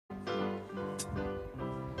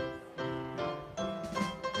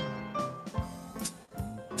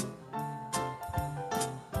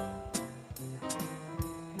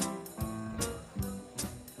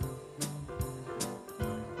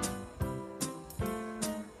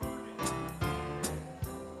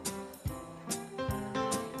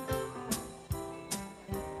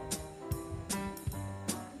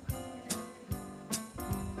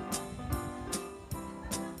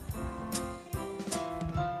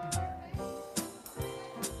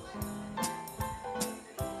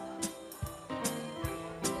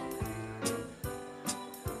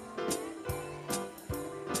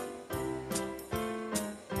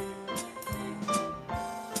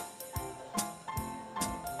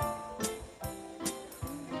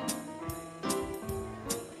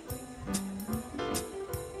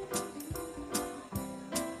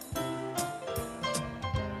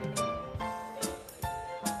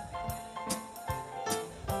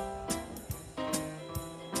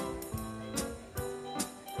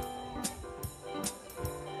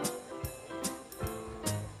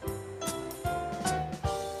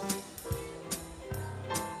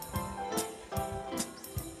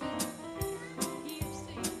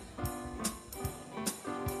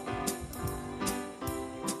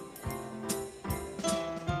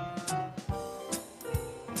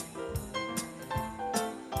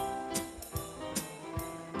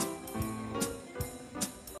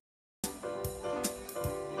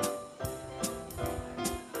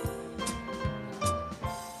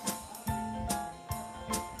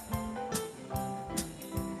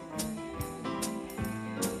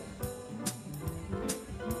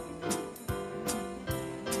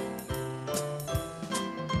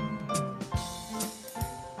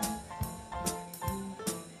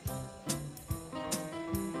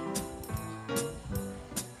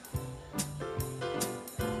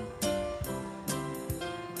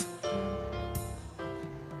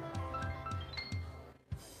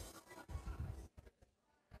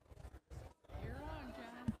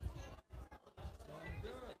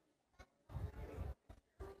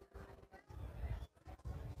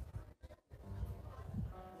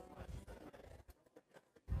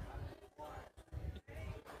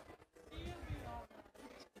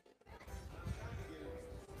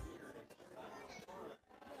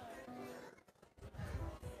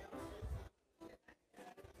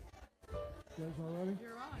You guys all ready?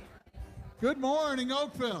 You're on. Good morning,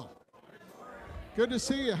 Oakville. Good to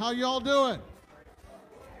see you. How y'all doing?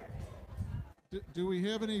 Do we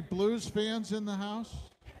have any blues fans in the house?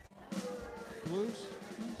 Blues?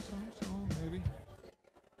 So, maybe.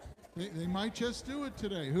 They might just do it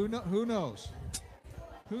today. Who knows?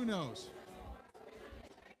 Who knows?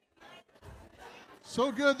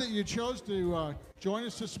 So good that you chose to join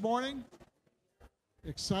us this morning.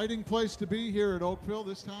 Exciting place to be here at Oakville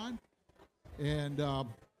this time. And going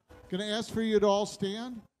to ask for you to all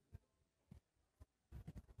stand.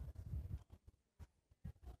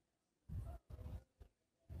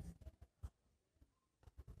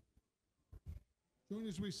 Join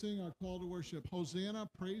as we sing our call to worship. Hosanna,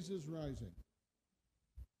 praise is rising.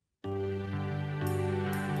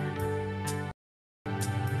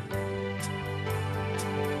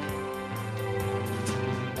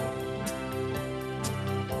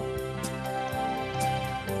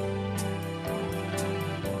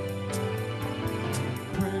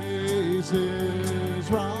 Is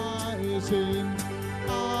rising,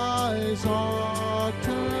 eyes are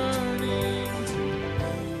turning to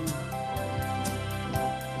you.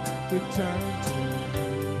 Return to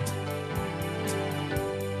you.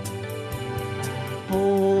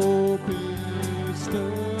 Hope is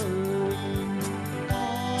stirring,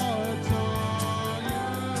 hearts are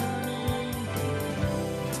yearning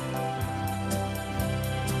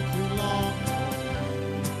to long for you.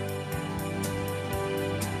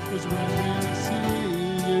 'Cause when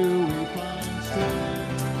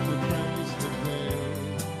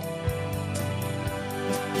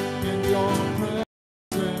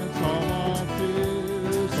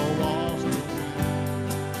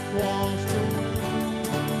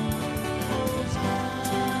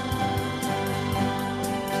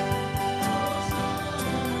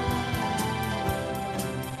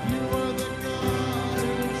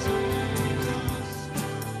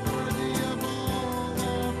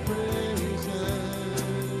praise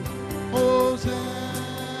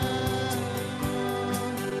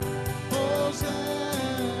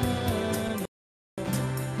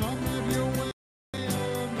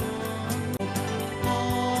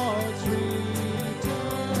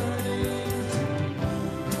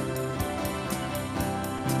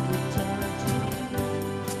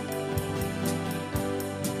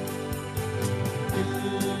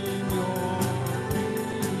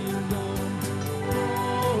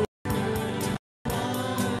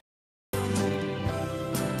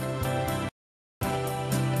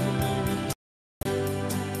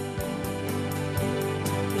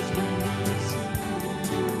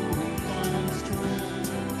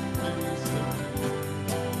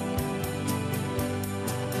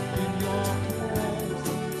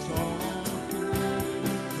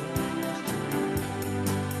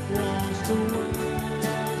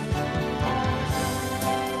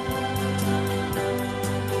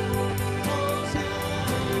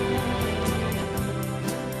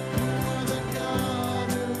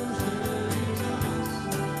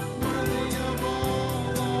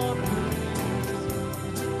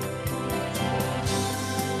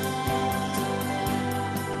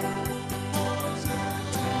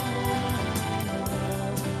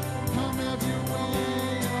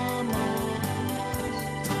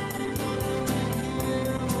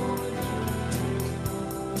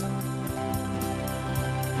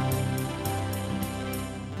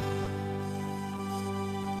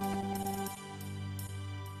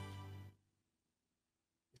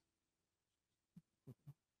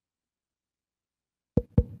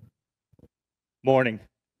Morning.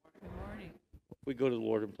 Good morning. We go to the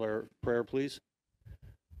Lord in prayer, please.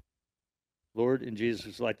 Lord, in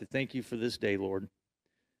Jesus, I'd like to thank you for this day, Lord.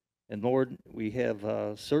 And Lord, we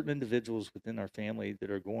have certain individuals within our family that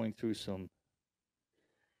are going through some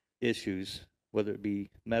issues, whether it be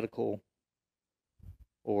medical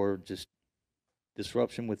or just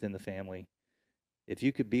disruption within the family. If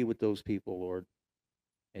you could be with those people, Lord,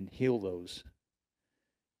 and heal those.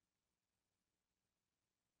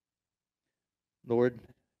 Lord,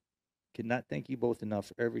 cannot thank you both enough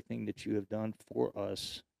for everything that you have done for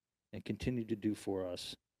us and continue to do for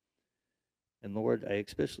us. And Lord, I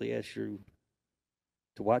especially ask you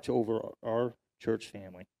to watch over our church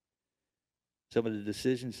family. Some of the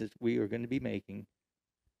decisions that we are going to be making,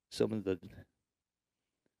 some of the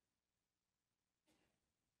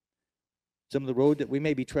road that we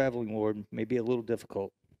may be traveling, Lord, may be a little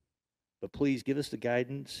difficult. But please give us the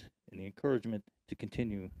guidance and the encouragement to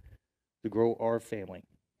continue to grow our family.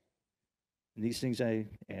 And these things I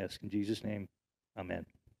ask in Jesus' name. Amen.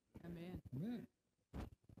 Amen. Amen.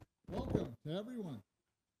 Welcome to everyone.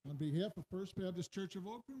 On behalf of First Baptist Church of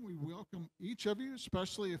Oakville, we welcome each of you,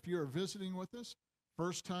 especially if you're visiting with us,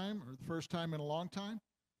 first time or the first time in a long time.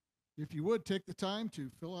 If you would, take the time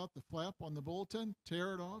to fill out the flap on the bulletin,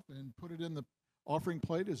 tear it off, and put it in the offering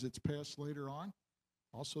plate as it's passed later on.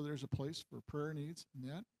 Also, there's a place for prayer needs in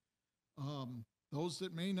that. Those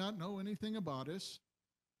that may not know anything about us,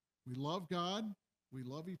 we love God, we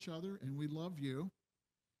love each other, and we love you.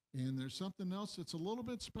 And there's something else that's a little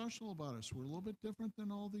bit special about us. We're a little bit different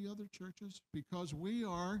than all the other churches because we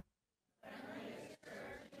are.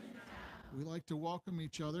 We like to welcome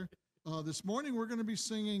each other. This morning we're going to be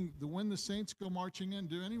singing the "When the Saints Go Marching In."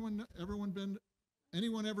 Do anyone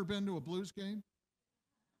ever been to a blues game?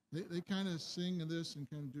 They kind of sing this and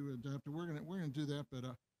kind of do it after. We're gonna do that, but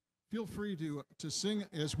feel free to sing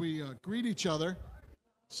as we greet each other.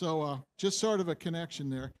 So just sort of a connection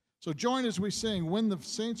there. So join as we sing "When the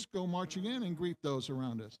Saints Go Marching In" and greet those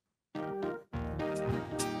around us.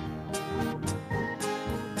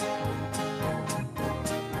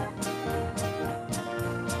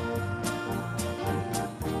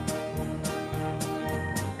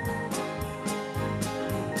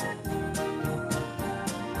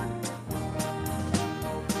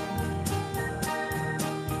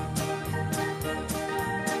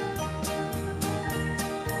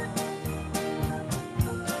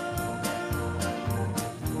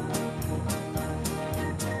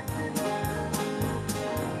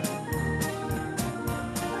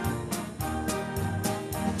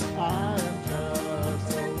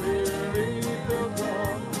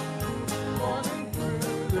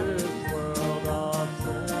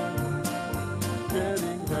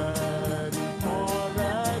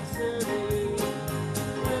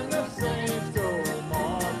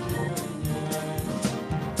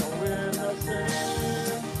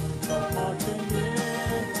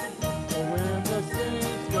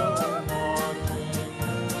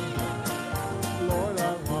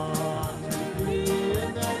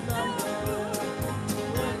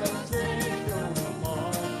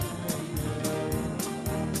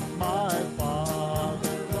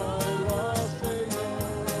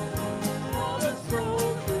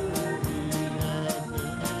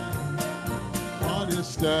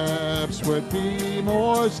 Steps would be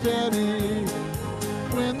more steady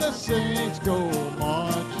when the saints go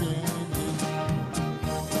marching in.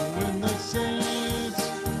 When the saints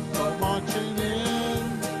go marching in.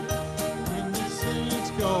 When the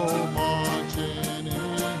saints go marching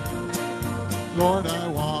in. Lord, I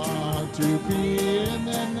want to be in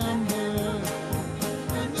their number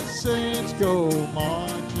when the saints go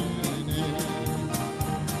marching in.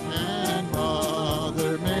 And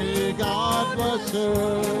Mother, may God bless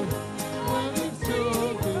her.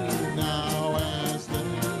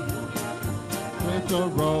 The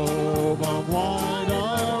robe of white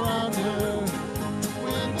around her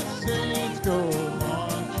when the saints go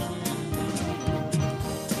marching in.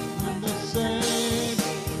 When the saints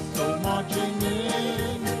go marching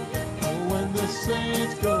in. Oh, when the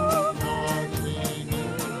saints go marching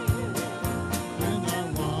in. When I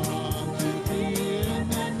want to be in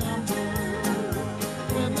their number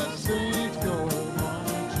when the saints go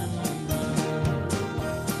marching in.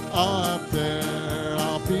 Up there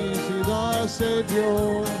I'll be to the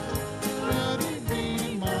Savior,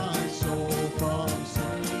 redeeming my soul from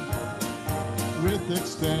sin. With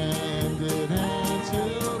extended hands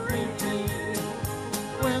he'll greet me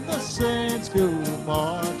when the saints go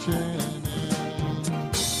marching in.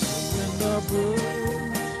 When the blues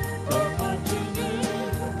go marching in.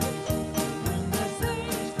 When the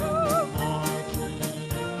saints go marching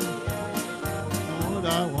in. Lord,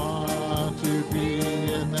 I want to be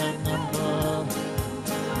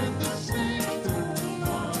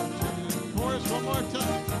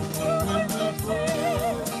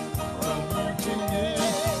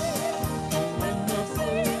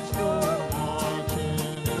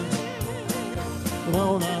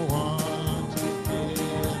Lord, I want to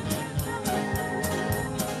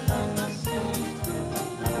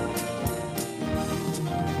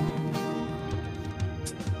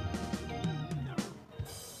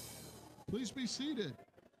Please be seated.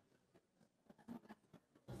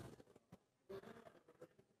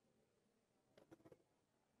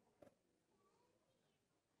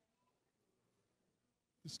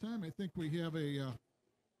 This time, I think we have a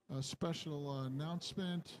special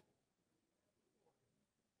announcement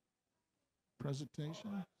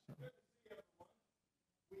presentation.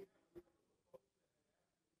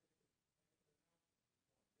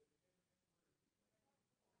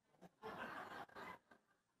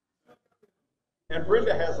 And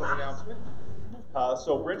Brenda has an announcement.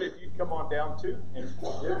 So Brenda, if you come on down too, and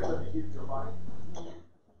let me give you your mic.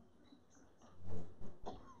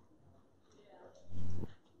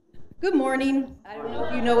 Good morning. I don't know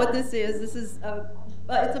if you know what this is. This is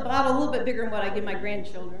it's about a little bit bigger than what I give my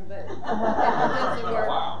grandchildren, but it doesn't work.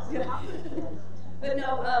 But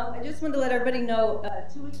no, I just wanted to let everybody know,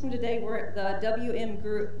 2 weeks from today, we're at the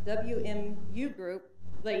WMU group,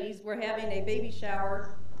 ladies. We're having a baby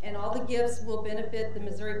shower, and all the gifts will benefit the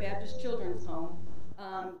Missouri Baptist Children's Home.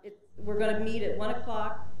 We're going to meet at 1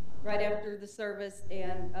 o'clock right after the service,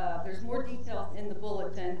 and there's more details in the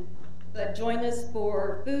bulletin. But join us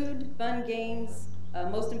for food, fun games,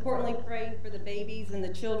 most importantly praying for the babies and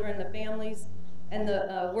the children, the families, and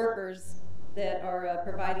the workers that are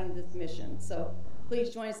providing this mission. So please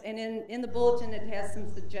join us. And in the bulletin, it has some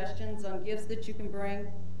suggestions on gifts that you can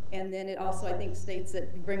bring. And then it also, I think, states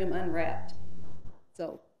that you bring them unwrapped.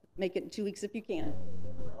 So make it in 2 weeks if you can.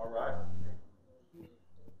 All right.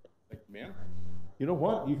 Thank you, ma'am. You know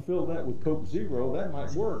what? You fill that with Coke Zero, that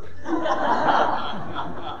might work.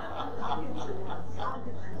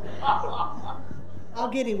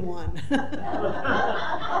 I'll get him one.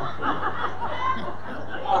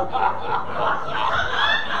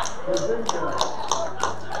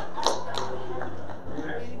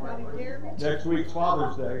 Next week's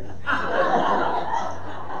Father's Day.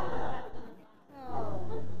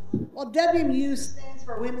 Well, WMU stands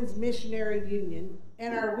for Women's Missionary Union,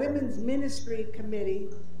 and our Women's Ministry Committee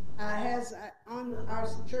has on our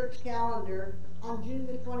church calendar on June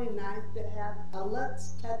the 29th to have a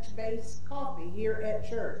Let's Touch Base coffee here at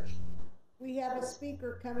church. We have a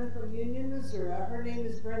speaker coming from Union, Missouri. Her name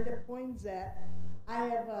is Brenda Poinsett. I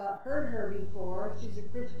have heard her before. She's a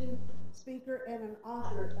Christian speaker and an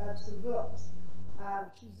author of some books.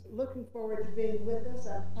 She's looking forward to being with us.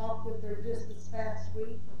 I've talked with her just this past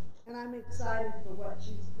week, and I'm excited for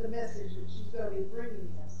the message that she's going to be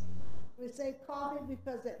bringing us. We say coffee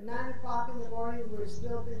because at 9 o'clock in the morning we're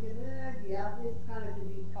still thinking, yeah, it kind of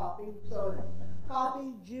need coffee. So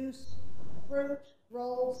coffee, juice, fruit,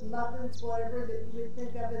 rolls, muffins, whatever that you would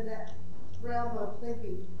think of in that realm of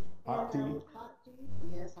thinking. Hot tea. Hot tea?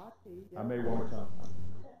 Yes, hot tea. I may want some.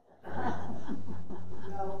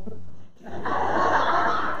 No.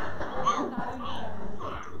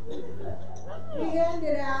 We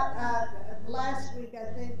handed out last week, I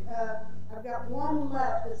think, I've got one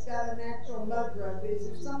left that's got an actual mug rug. Is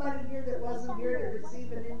there somebody here that wasn't here to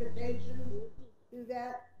receive an invitation to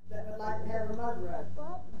that would like to have a mug rug?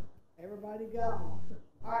 Everybody got one.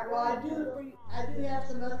 All right, well, I do have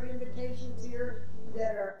some other invitations here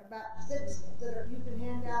that are about 6 that you can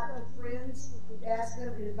hand out to friends, ask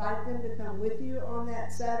them, invite them to come with you on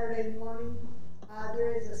that Saturday morning.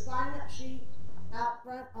 There is a sign-up sheet out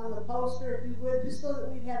front on the poster, if you would, just so that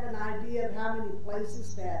we'd have an idea of how many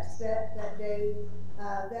places to have set that day.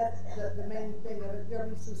 That's the main thing of it. There'll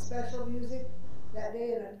be some special music that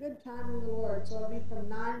day and a good time in the Lord. So it'll be from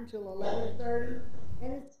 9 till 11:30,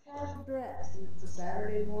 and it's casual dress. It's a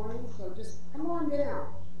Saturday morning, so just come on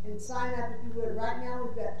down and sign up if you would. Right now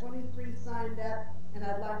we've got 23 signed up, and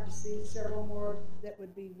I'd like to see several more that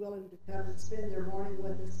would be willing to come and spend their morning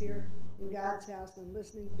with us here in God's house and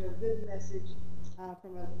listening to a good message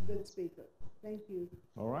from a good speaker. Thank you.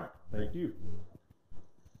 All right, thank you.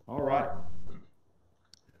 All right.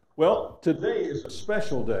 Well, today is a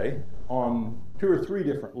special day on 2 or 3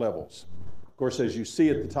 different levels. Of course, as you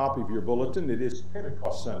see at the top of your bulletin, it is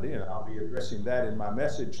Pentecost Sunday, and I'll be addressing that in my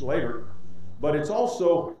message later. But it's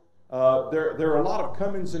also, there are a lot of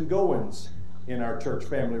comings and goings in our church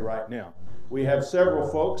family right now. We have several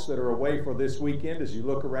folks that are away for this weekend. As you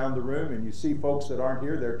look around the room and you see folks that aren't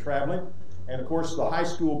here, they're traveling. And of course, the high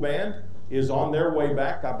school band is on their way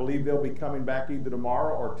back. I believe they'll be coming back either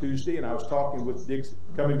tomorrow or Tuesday. And I was talking with Dixie,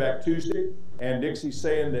 coming back Tuesday, and Dixie's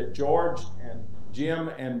saying that George and Jim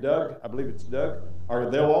and Doug, I believe it's Doug,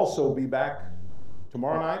 they'll also be back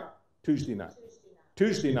tomorrow night, Tuesday night.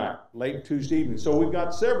 Tuesday night, late Tuesday evening. So we've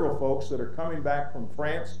got several folks that are coming back from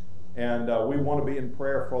France, and we want to be in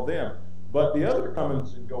prayer for them. But the other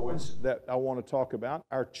comings and goings that I want to talk about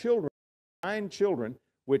are children, 9 children,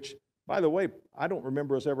 which, by the way, I don't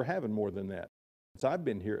remember us ever having more than that. Since I've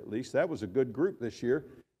been here, at least. That was a good group this year.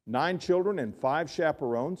 9 children and 5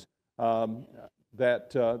 chaperones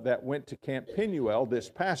that went to Camp Pinuel this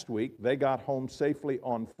past week. They got home safely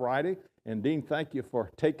on Friday. And Dean, thank you for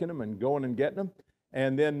taking them and going and getting them.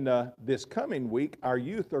 And then this coming week, our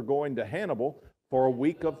youth are going to Hannibal for a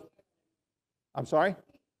week of, I'm sorry?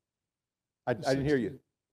 I didn't hear you.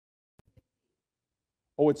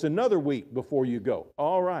 Oh, it's another week before you go.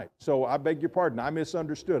 All right. So I beg your pardon. I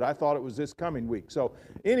misunderstood. I thought it was this coming week. So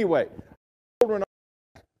anyway, children,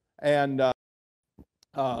 and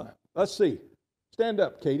let's see. Stand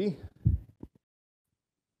up, Katie.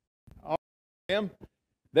 All right, ma'am.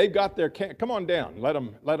 They've got their come on down. Let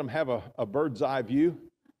them have a bird's eye view.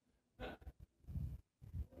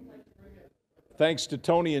 Thanks to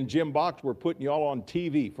Tony and Jim Box, we're putting you all on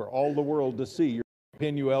TV for all the world to see. Your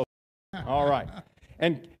Pinuel. All right.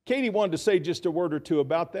 And Katie wanted to say just a word or two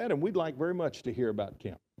about that, and we'd like very much to hear about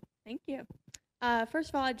Camp. Thank you. First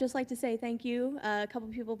of all, I'd just like to say thank you. A couple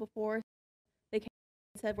people before they came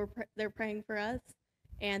and said they're praying for us,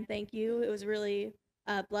 and thank you. It was really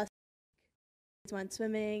blessed. They went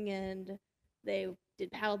swimming, and they did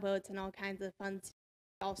paddle boats and all kinds of fun stuff.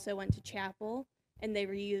 They also went to chapel, and they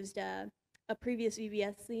reused a previous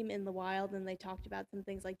VBS theme in the wild, and they talked about some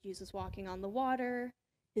things like Jesus walking on the water,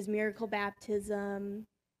 his miracle baptism,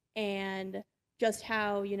 and just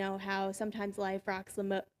how, how sometimes life rocks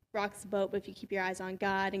the boat, but if you keep your eyes on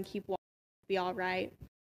God and keep walking, it'll be all right.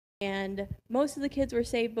 And most of the kids were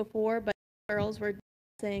saved before, but girls were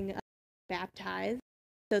getting baptized,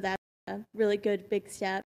 so that's a really good big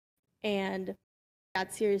step. And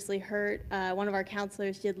got seriously hurt. One of our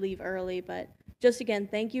counselors did leave early, but just again,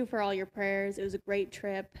 thank you for all your prayers. It was a great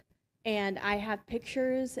trip, and I have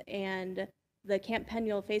pictures, and the Camp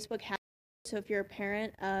Penuel Facebook has, so if you're a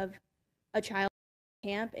parent of a child at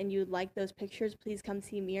camp and you'd like those pictures, please come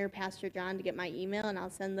see me or Pastor John to get my email, and I'll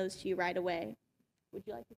send those to you right away. Would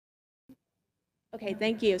you like to? Okay,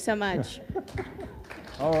 thank you so much.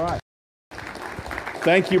 All right.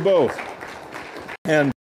 Thank you both.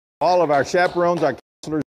 And all of our chaperones, our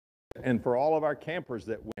counselors, and for all of our campers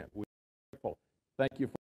that went, we're grateful. Thank you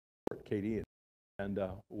for it, Katie. And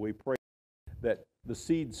we pray that the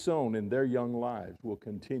seed sown in their young lives will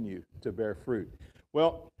continue to bear fruit.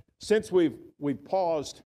 Well, since we've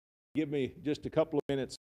paused, give me just a couple of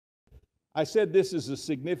minutes. I said this is a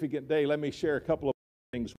significant day. Let me share a couple of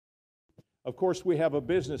things. Of course, we have a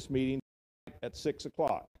business meeting at 6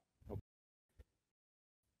 o'clock. Okay.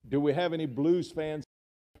 Do we have any Blues fans?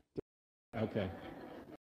 Okay.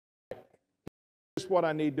 Here's what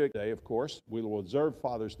I need to say, of course. We will observe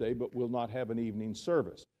Father's Day, but we'll not have an evening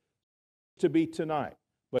service. To be tonight,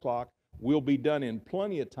 but o'clock, we'll be done in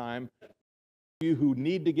plenty of time. You who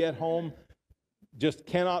need to get home, just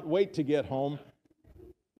cannot wait to get home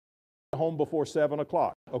before 7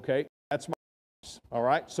 o'clock, okay? That's my promise, all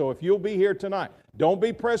right? So if you'll be here tonight, don't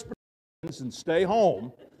be Presbyterians and stay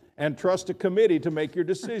home and trust a committee to make your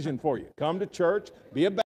decision for you. Come to church, be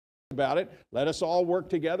about it, let us all work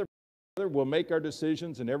together. We'll make our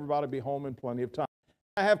decisions, and everybody will be home in plenty of time.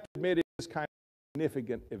 I have to admit, it is kind of a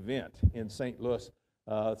significant event in St. Louis,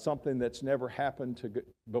 something that's never happened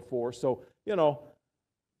before. So,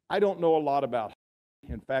 I don't know a lot about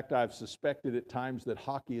hockey. In fact, I've suspected at times that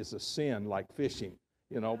hockey is a sin like fishing,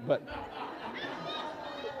 but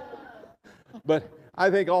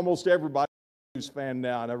I think almost everybody is a fan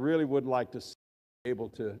now, and I really would like to see able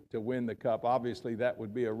to win the cup. Obviously, that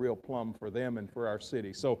would be a real plum for them and for our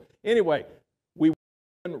city. So anyway, we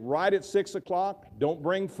win right at 6 o'clock. Don't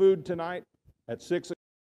bring food tonight. At 6 o'clock,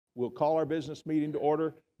 we'll call our business meeting to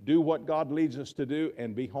order, do what God leads us to do,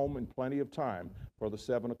 and be home in plenty of time for the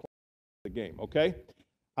 7 o'clock the game, okay?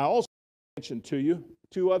 I also mentioned to you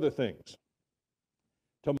 2 other things.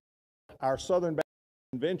 Tomorrow, our Southern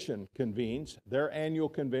Baptist Convention convenes their annual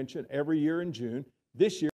convention every year in June.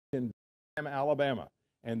 This year in Alabama,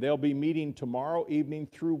 and they'll be meeting tomorrow evening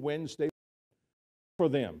through Wednesday for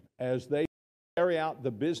them as they carry out the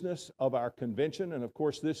business of our convention. And of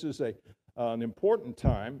course, this is an important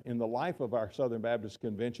time in the life of our Southern Baptist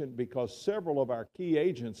Convention because several of our key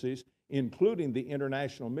agencies, including the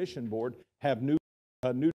International Mission Board, have new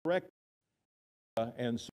directors,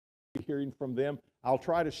 and so we'll be hearing from them. I'll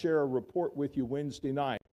try to share a report with you Wednesday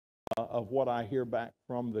night of what I hear back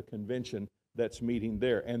from the convention that's meeting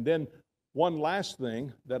there. And then one last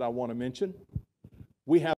thing that I want to mention,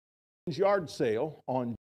 we have a yard sale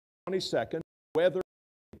on 22nd. Weather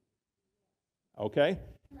Okay?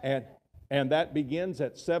 And that begins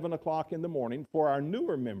at 7 o'clock in the morning. For our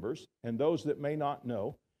newer members and those that may not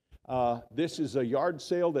know, this is a yard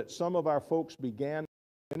sale that some of our folks began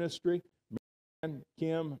ministry.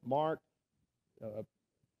 Kim, Mark,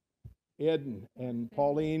 Ed and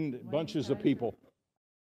Pauline, bunches of people,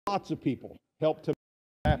 lots of people helped to make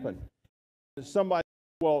it happen. Somebody,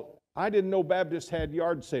 well, I didn't know Baptists had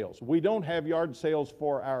yard sales. We don't have yard sales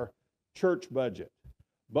for our church budget,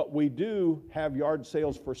 but we do have yard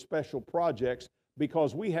sales for special projects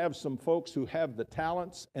because we have some folks who have the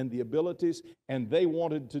talents and the abilities, and they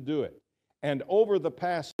wanted to do it. And over the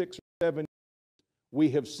past 6 or 7 years, we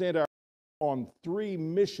have sent our on 3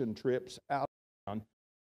 mission trips out of town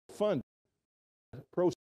to fund the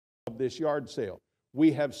proceeds of this yard sale.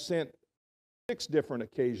 We have sent 6 different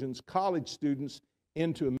occasions college students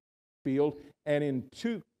into a field, and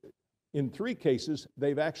in 3 cases,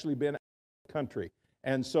 they've actually been out of the country.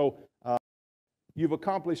 And so you've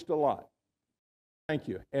accomplished a lot. Thank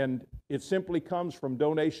you. And it simply comes from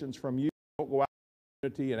donations from you. Don't go out in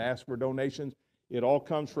the community and ask for donations. It all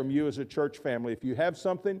comes from you as a church family. If you have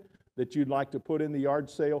something that you'd like to put in the yard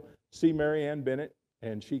sale, see Mary Ann Bennett,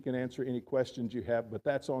 and she can answer any questions you have. But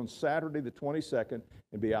that's on Saturday the 22nd,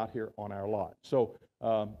 and be out here on our lot. So,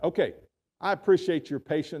 okay, I appreciate your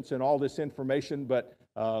patience and all this information, but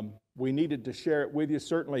we needed to share it with you.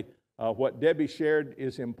 Certainly, what Debbie shared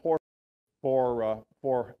is important for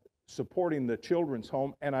supporting the children's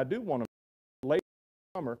home. And I do want to, later in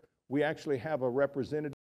the summer, we actually have a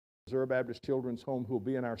representative of the Missouri Baptist Children's Home who will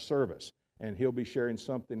be in our service, and he'll be sharing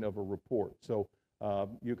something of a report. So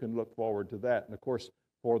you can look forward to that. And of course,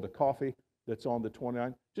 for the coffee that's on the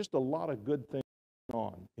 29th, just a lot of good things going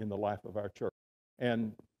on in the life of our church.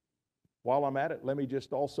 And while I'm at it, let me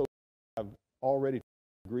just also, I've already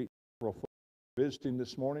greet several folks visiting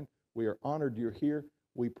this morning. We are honored you're here.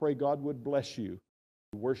 We pray God would bless you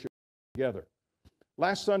to worship together.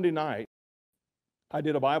 Last Sunday night, I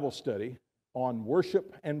did a Bible study on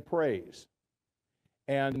worship and praise.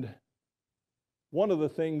 And one of the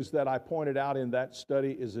things that I pointed out in that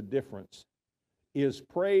study is a difference, is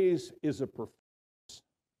praise is a performance.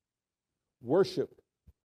 Worship,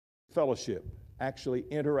 fellowship, actually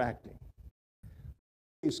interacting.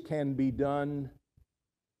 Praise can be done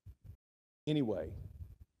anyway.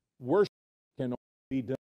 Worship can only be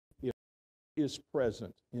done if it is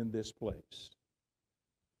present in this place.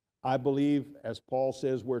 I believe, as Paul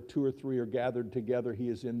says, where 2 or 3 are gathered together, he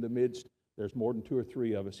is in the midst. There's more than 2 or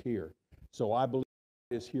 3 of us here. So I believe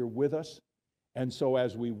he is here with us. And so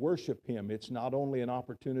as we worship him, it's not only an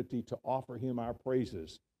opportunity to offer him our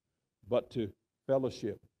praises, but to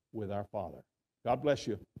fellowship with our Father. God bless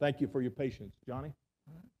you. Thank you for your patience. Johnny,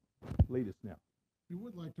 lead us now. We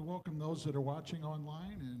would like to welcome those that are watching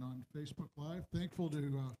online and on Facebook Live. Thankful to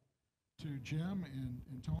Jim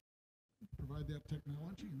and Tony to provide that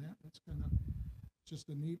technology, and that's kind of just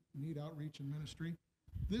a neat outreach and ministry.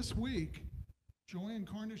 This week, Joanne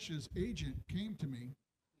Cornish's agent came to me,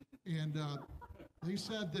 and they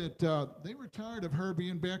said that they were tired of her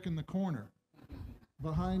being back in the corner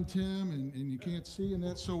behind Tim, and you can't see, and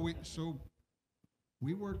that. So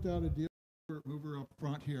we worked out a deal. Move her up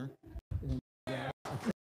front here. And,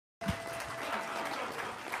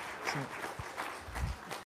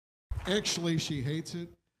 actually, she hates it,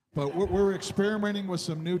 but we're experimenting with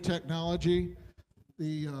some new technology.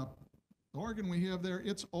 The organ we have there,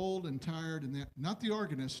 it's old and tired, and that, not the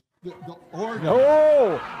organist, the organ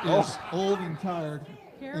is old and tired.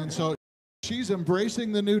 And so she's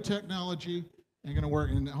embracing the new technology and going to work,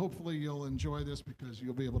 and hopefully you'll enjoy this because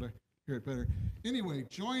you'll be able to hear it better. Anyway,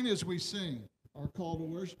 join as we sing our call to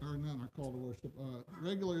worship, or not our call to worship,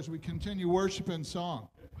 regular as we continue worship and song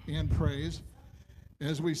and praise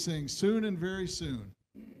as we sing Soon and Very Soon.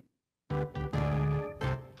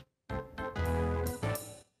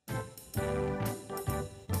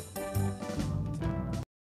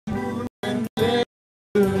 Soon and very soon,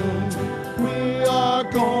 we are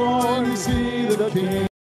going to see the King.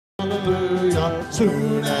 Hallelujah.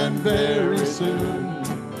 Soon and very soon,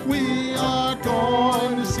 we are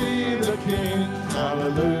going to see the King.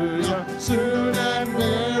 Hallelujah. Soon and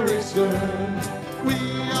very soon, we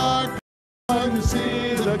are going to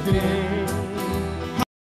see the King.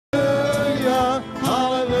 Hallelujah.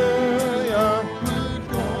 Hallelujah. We're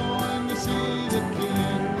going to see the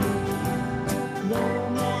King. No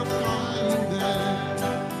more dying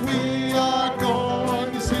then. We are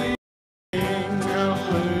going to see the King.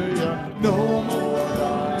 Hallelujah. No more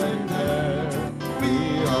dying then. We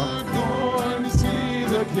are going to see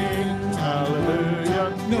the King.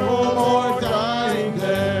 Hallelujah. No more dying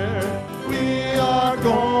there. We are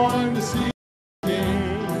going to see the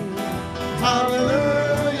King.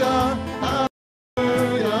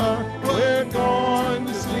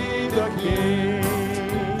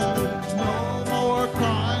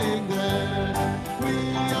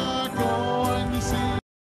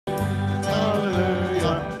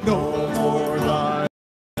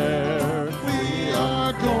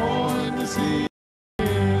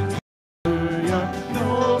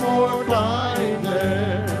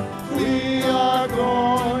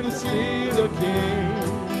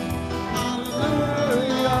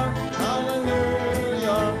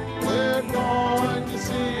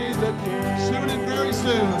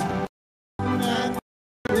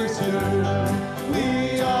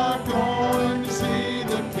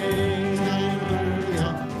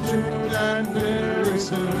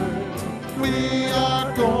 We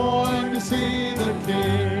are going to see the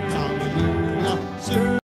King. Hallelujah.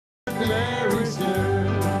 Soon, very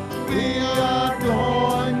soon. We are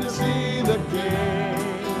going to see the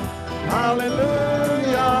King.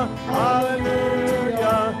 Hallelujah,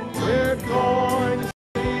 hallelujah, we're going to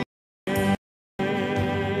see Him.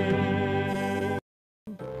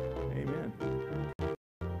 Amen.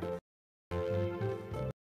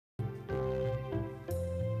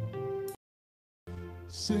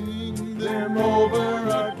 Sing them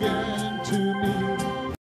over again to me.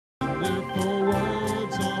 Wonderful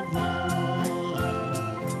words of love.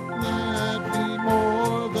 Let me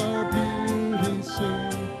more their beauty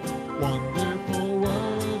sing. Wonderful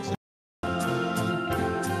words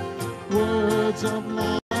of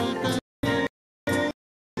life and faith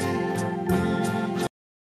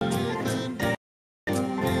and beauty.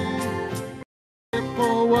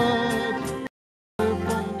 Wonderful words,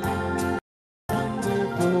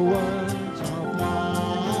 wonderful words of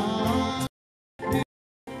life.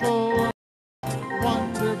 Beautiful,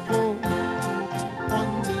 wonderful,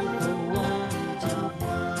 wonderful words of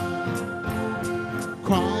life.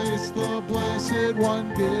 Christ the Blessed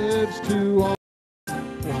One gives to all.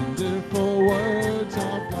 Wonderful words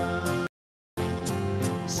of life.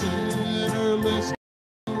 Sinner, listen,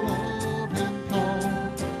 love and call.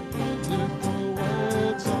 Wonderful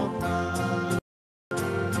words of life.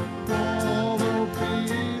 Follow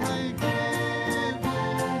freely given.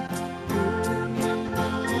 Bringing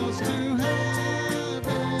us to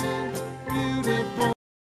heaven. Beautiful,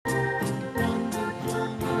 wonderful,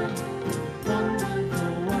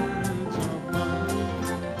 wonderful words of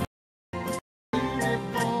life.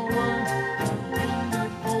 Beautiful words,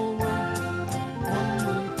 wonderful words,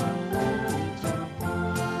 wonderful words of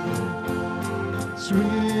life.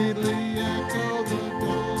 Sweetly echo the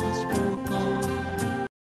gospel call.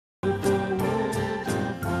 Wonderful words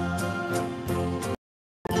of life.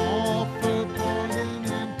 Offer pardon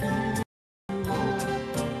and peace to all.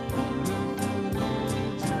 Wonderful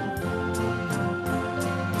words of life.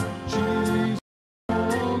 Jesus,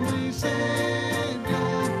 only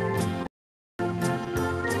Savior.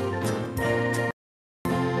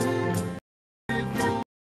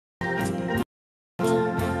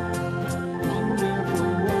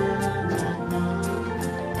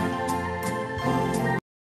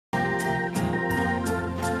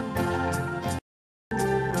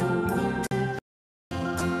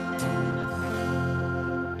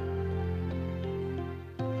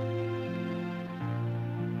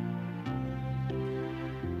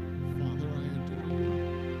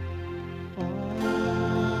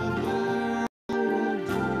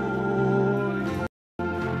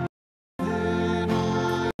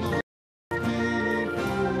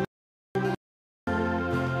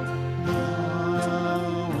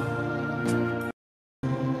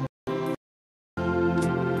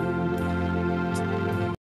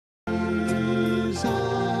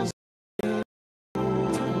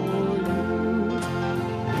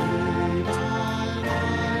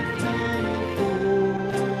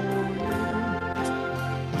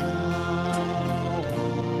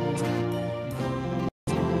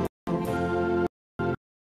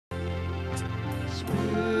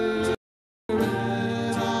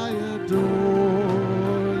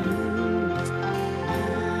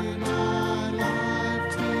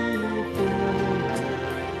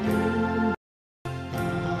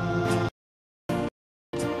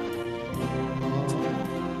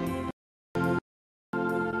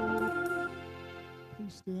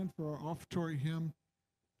 Stand for our offertory hymn.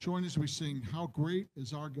 Join as we sing, How Great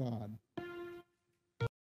is Our God.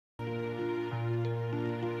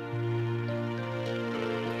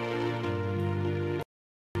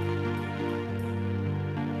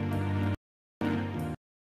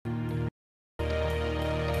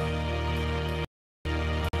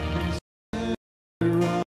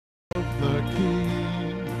 Of the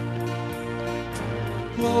King,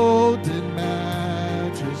 clothed in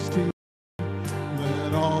majesty.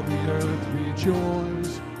 Let all the earth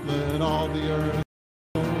rejoice, let all the earth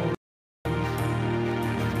rejoice.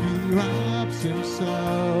 He wraps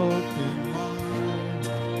himself in light,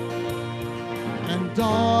 and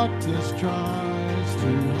darkness tries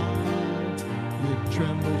to hide. It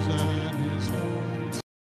trembles at his voice,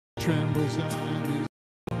 trembles at his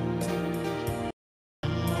voice.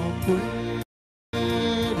 How great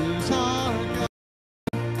is our God,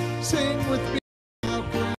 sing with me.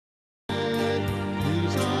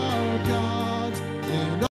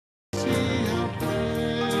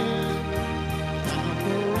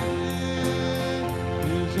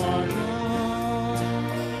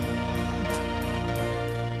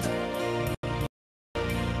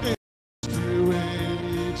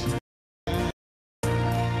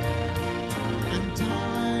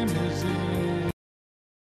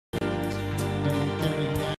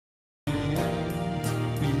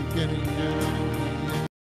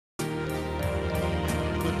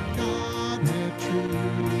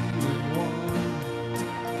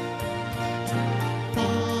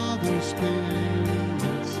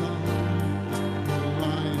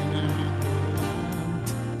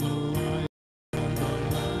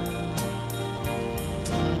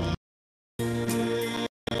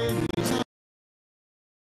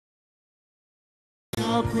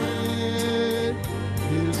 how great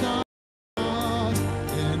is our God,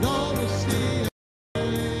 and all will see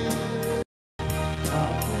how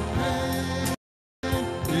great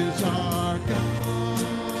is our God.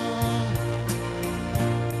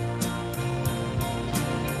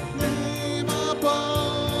 Name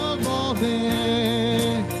above all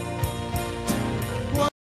names,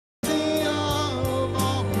 worthy of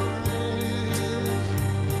all praise.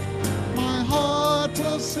 My heart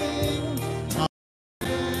will sing, how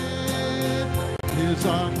great is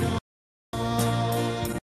our God.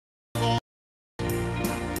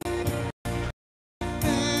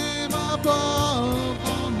 Name above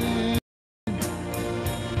all names,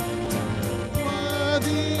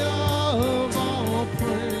 worthy of all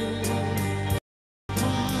praise.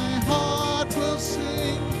 My heart will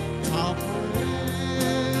sing, how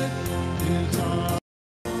great is our God.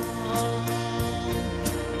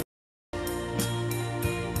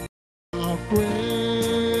 How great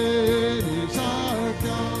is our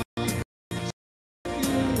God. How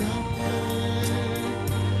great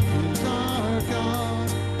is our God.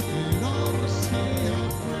 And all will see how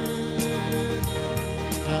great is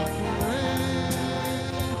our God.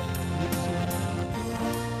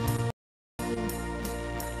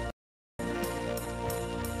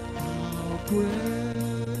 How great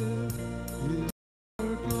is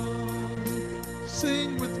our God. Sing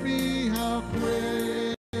with me, how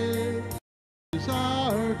great is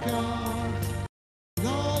our God. And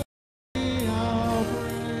all will see how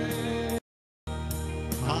great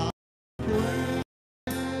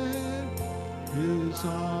is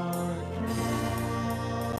our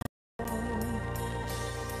God.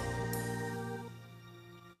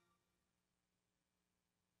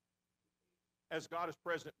 As God is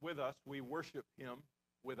present with us, we worship him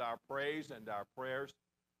with our praise and our prayers.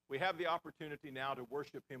 We have the opportunity now to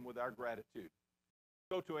worship him with our gratitude.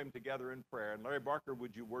 Go to him together in prayer. And Larry Barker,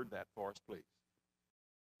 would you word that for us, please?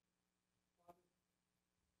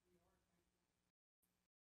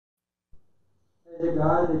 Thank you,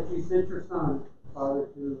 God, that you sent your Son, Father,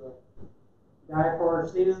 to die for our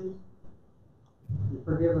sins and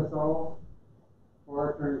forgive us all for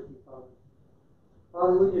our eternity, Father.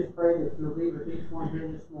 Father, we just pray that you'll be with each one here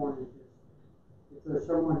this morning. If there's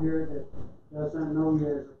someone here that doesn't know you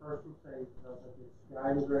as a personal Savior, Father, just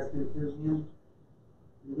guide and direct them to him.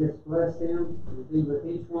 And just bless them and be with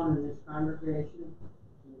each one in this congregation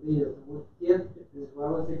and be a gift as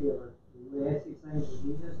well as a giver. And we ask these things in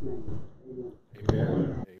Jesus' name. Amen.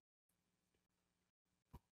 Amen.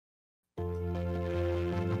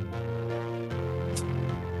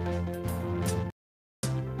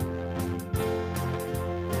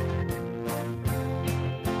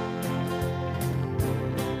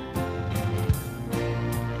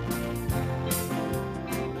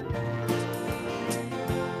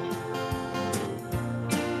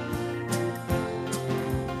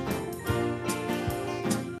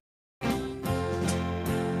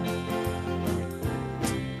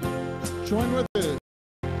 Join with it.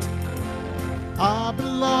 I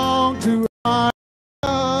belong to my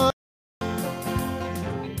God.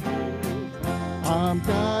 I'm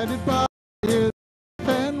guided by his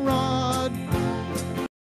and rod.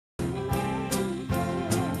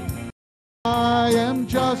 I am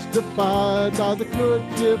justified by the good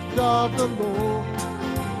gift of the Lord.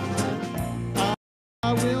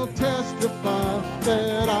 I will testify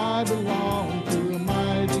that I belong to a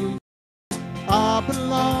mighty. I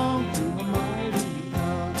belong to a mighty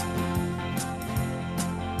God.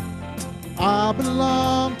 I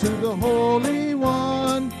belong to the Holy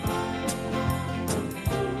One.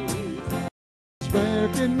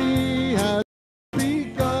 Work in me has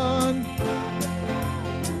begun.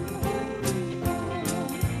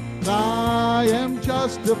 I am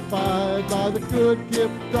justified by the good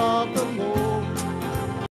gift of the Lord.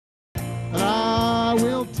 And I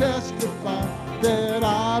will testify that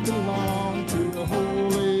I belong to the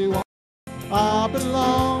Holy One. I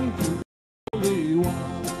belong to the Holy One.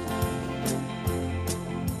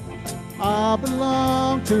 I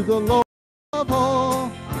belong to the Lord of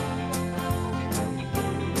all.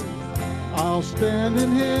 I'll stand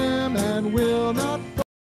in him and will not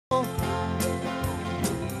fall.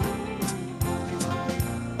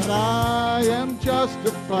 And I am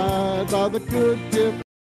justified by the good gift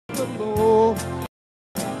of the Lord.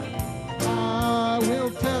 I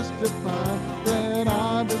will testify that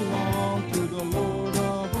I belong to the Lord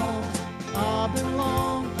of all. I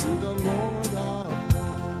belong to the Lord of all.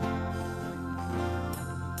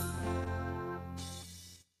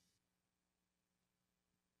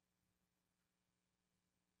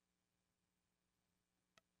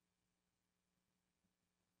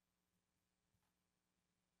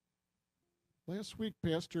 last week,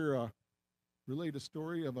 Pastor relayed a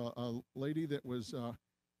story of a lady that was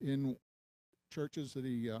in churches that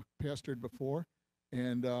he pastored before,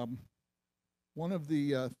 and one of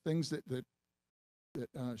the things that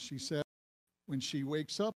she said, when she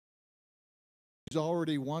wakes up, she's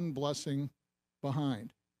already one blessing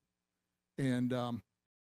behind, and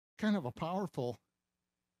kind of a powerful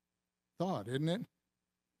thought, isn't it?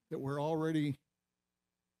 That we're already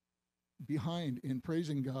behind in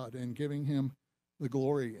praising God and giving Him the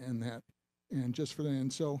glory and that, and just for that.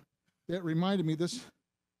 And so that reminded me, this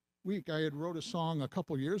week I had wrote a song a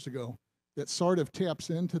couple years ago that sort of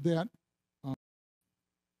taps into that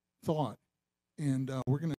thought, and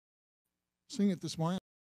we're going to sing it this morning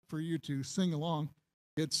for you to sing along.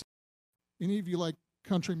 It's, any of you like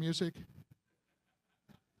country music?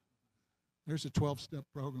 There's a 12-step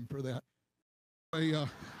program for that.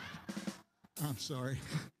 I'm sorry.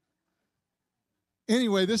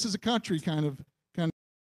 Anyway, this is a country kind of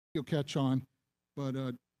you'll catch on, but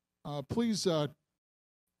please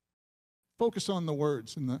focus on the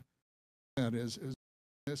words, and that is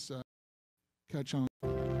this catch on.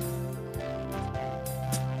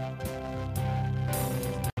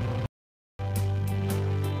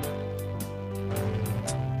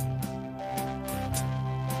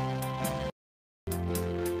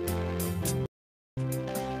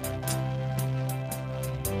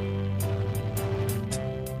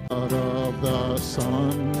 Out of the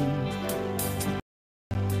sun,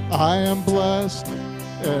 I am blessed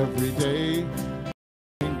every day,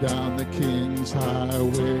 down the King's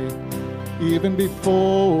highway, even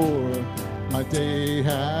before my day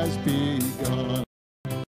has begun.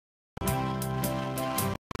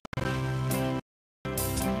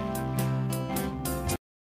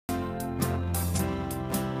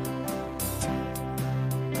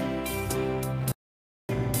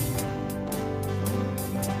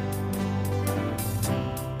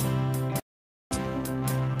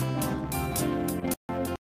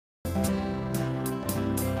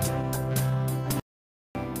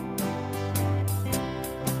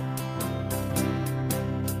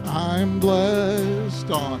 I'm blessed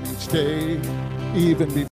on each day, even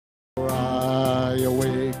before I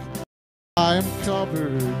awake. I am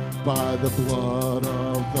covered by the blood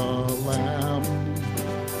of the Lamb.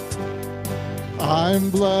 I'm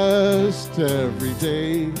blessed every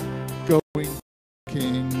day, going the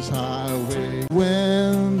King's highway.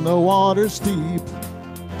 When the water's deep,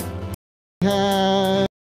 hand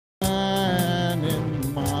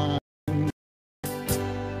in mine.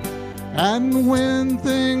 And when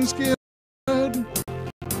things get good,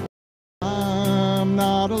 I'm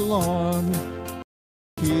not alarmed.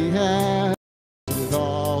 He has it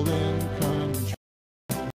all in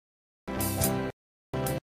control.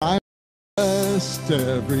 I'm blessed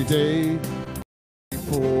every day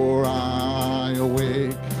before I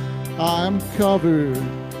awake. I'm covered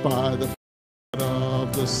by the blood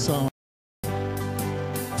of the sun.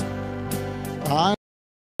 I'm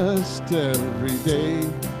blessed every day,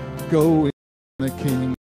 going the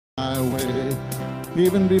King's highway,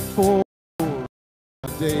 even before the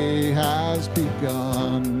day has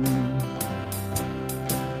begun.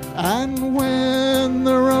 And when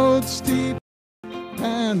the road's steep,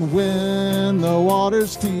 and when the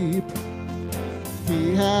water's deep,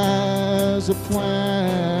 He has a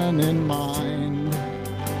plan in mind.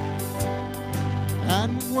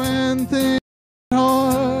 And when things are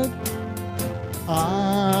hard,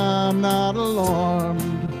 I'm not alarmed.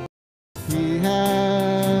 He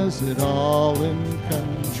has it all in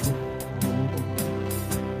control.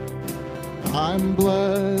 I'm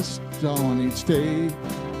blessed on each day,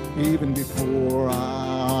 even before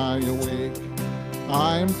I awake.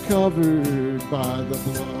 I'm covered by the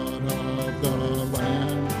blood of the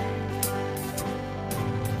Lamb.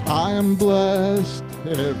 I am blessed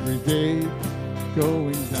every day,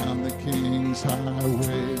 going down the King's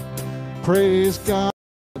highway. Praise God,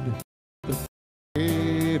 the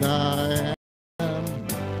great I am.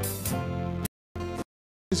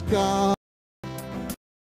 Praise God,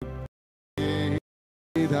 the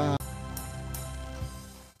great I am.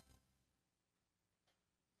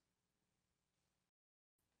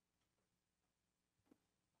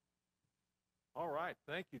 All right,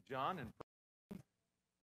 thank you, John. And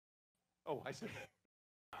oh, I see.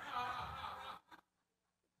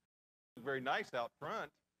 Very nice out front.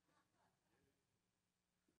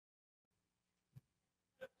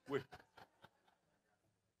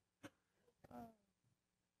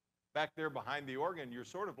 Back there behind the organ, you're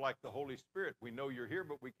sort of like the Holy Spirit. We know you're here,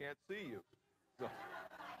 but we can't see you. So.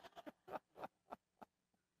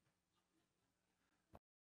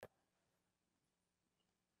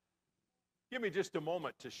 Give me just a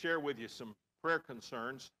moment to share with you some prayer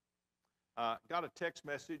concerns. Got a text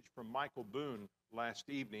message from Michael Boone last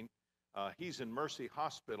evening. He's in Mercy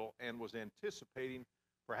Hospital and was anticipating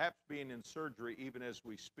perhaps being in surgery even as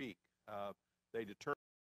we speak. They determined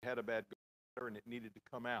he had a bad gallbladder and it needed to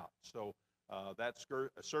come out. So that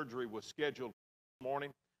surgery was scheduled this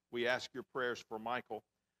morning. We ask your prayers for Michael.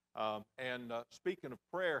 And speaking of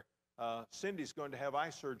prayer, Cindy's going to have eye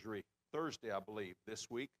surgery Thursday, I believe, this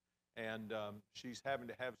week. And she's having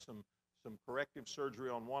to have some corrective surgery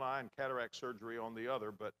on one eye and cataract surgery on the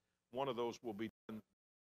other, but one of those will be done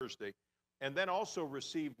Thursday. And then also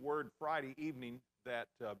received word Friday evening that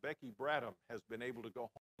Becky Bradham has been able to go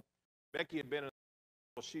home. Becky had been,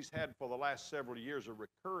 she's had for the last several years a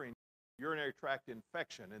recurring urinary tract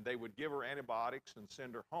infection, and they would give her antibiotics and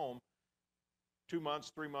send her home. 2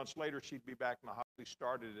 months, 3 months later, she'd be back in the hospital.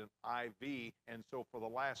 Started an IV, and so for the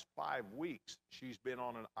last 5 weeks, she's been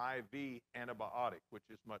on an IV antibiotic, which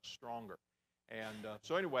is much stronger. And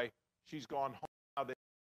so anyway, she's gone home now. They're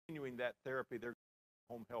continuing that therapy. They're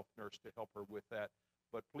a home health nurse to help her with that.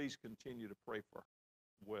 But please continue to pray for her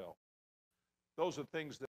well. Those are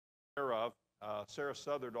things that we're aware of. Sarah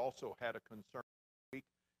Southard also had a concern this week,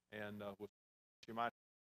 and she might have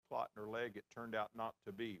a clot in her leg. It turned out not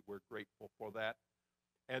to be. We're grateful for that.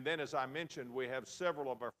 And then, as I mentioned, we have several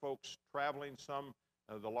of our folks traveling, some,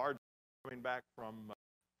 the large coming back from,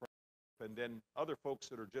 and then other folks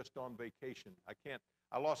that are just on vacation.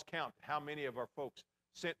 I lost count how many of our folks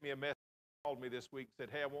sent me a message, called me this week, and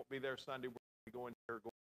said, hey, I won't be there Sunday, we're going there.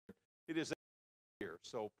 It is here,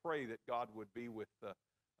 so pray that God would be with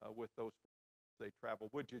those folks as they travel.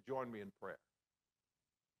 Would you join me in prayer?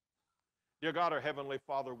 Dear God, our Heavenly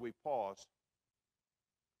Father, we pause.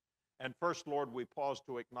 And first, Lord, we pause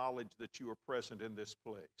to acknowledge that you are present in this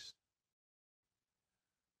place.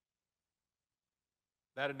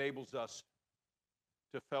 That enables us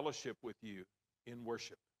to fellowship with you in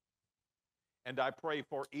worship. And I pray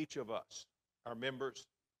for each of us, our members,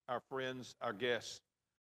 our friends, our guests,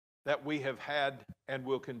 that we have had and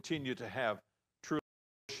will continue to have true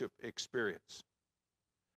worship experience.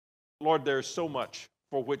 Lord, there's so much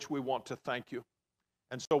for which we want to thank you.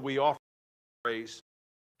 And so we offer praise.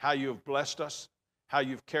 How you have blessed us, how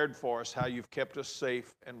you've cared for us, how you've kept us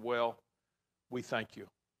safe and well. We thank you.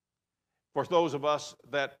 For those of us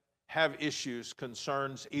that have issues,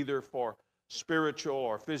 concerns, either for spiritual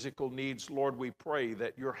or physical needs, Lord, we pray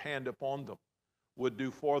that your hand upon them would do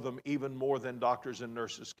for them even more than doctors and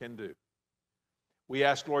nurses can do. We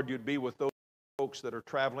ask, Lord, you'd be with those folks that are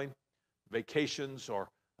traveling, vacations, or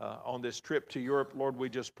on this trip to Europe. Lord, we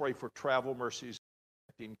just pray for travel mercies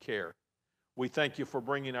and care. We thank you for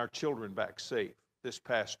bringing our children back safe this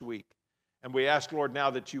past week. And we ask, Lord, now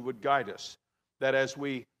that you would guide us, that as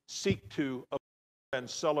we seek to and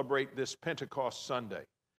celebrate this Pentecost Sunday,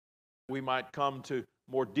 we might come to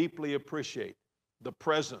more deeply appreciate the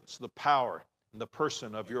presence, the power, and the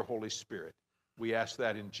person of your Holy Spirit. We ask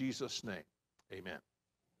that in Jesus' name. Amen.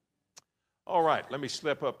 All right, let me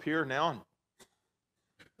slip up here now.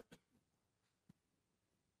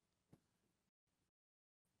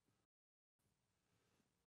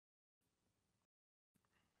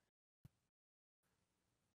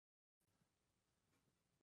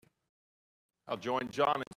 I'll join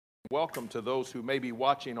John in welcome to those who may be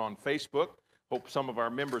watching on Facebook. Hope some of our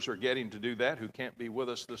members are getting to do that who can't be with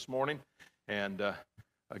us this morning. And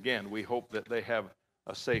again, we hope that they have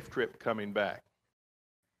a safe trip coming back.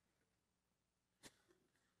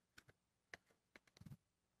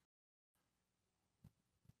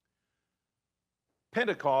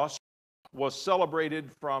 Pentecost was celebrated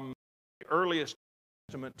from the earliest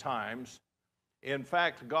Testament times. In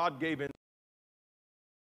fact, God gave in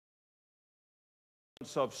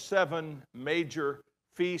of 7 major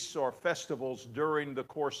feasts or festivals during the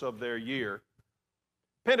course of their year.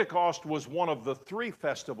 Pentecost was one of the 3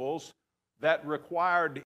 festivals that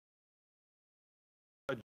required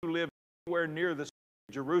a Jew who lived anywhere near the city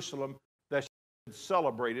of Jerusalem that should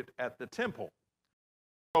celebrate it at the temple.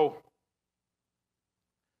 So,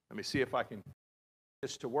 let me see if I can get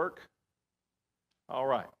this to work. All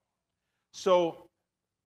right. So,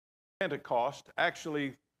 Pentecost,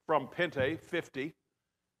 actually from Pente, 50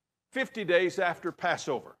 days after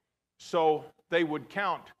Passover. So they would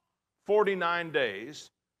count 49 days,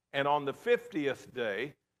 and on the 50th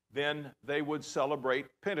day, then they would celebrate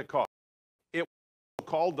Pentecost. It was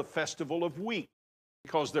called the Festival of Weeks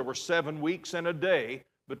because there were 7 weeks and a day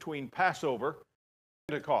between Passover and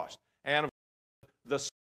Pentecost. And the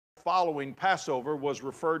following Passover was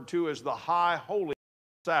referred to as the High Holy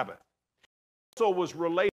Sabbath. It also was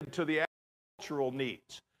related to the agricultural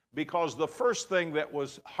needs, because the first thing that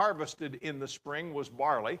was harvested in the spring was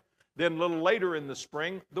barley. Then a little later in the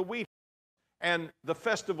spring, the wheat. And the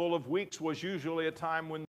Festival of Weeks was usually a time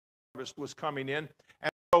when the harvest was coming in.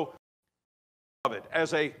 And so, of it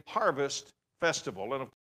as a harvest festival. And of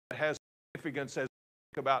course, it has significance as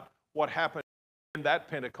we think about what happened in that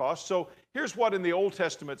Pentecost. So here's what in the Old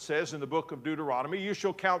Testament says in the book of Deuteronomy. You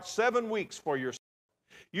shall count 7 weeks for yourself.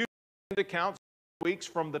 You shall count 7 weeks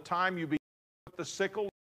from the time you begin with the sickle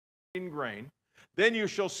in grain. Then you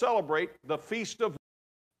shall celebrate the feast of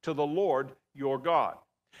to the Lord your God.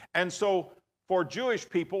 And so for Jewish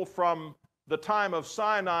people from the time of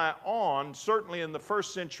Sinai on, certainly in the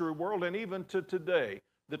first century world and even to today,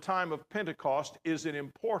 the time of Pentecost is an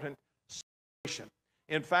important celebration.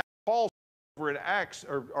 In fact, Paul over in Acts,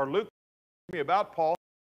 or Luke told me about Paul.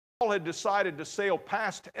 Paul had decided to sail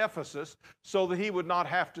past Ephesus so that he would not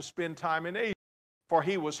have to spend time in Asia, for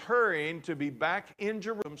he was hurrying to be back in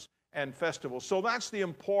Jerusalem and festivals. So that's the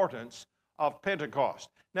importance of Pentecost.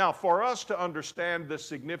 Now, for us to understand the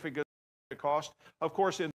significance of Pentecost, of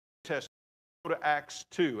course, in the New Testament, go to Acts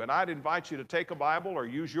 2. And I'd invite you to take a Bible or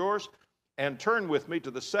use yours and turn with me to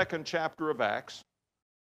the 2nd chapter of Acts.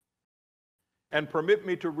 And permit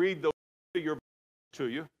me to read those to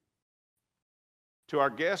you. To our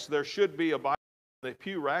guests, there should be a Bible in the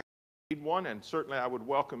pew rack. Read one, and certainly I would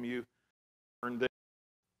welcome you to turn there.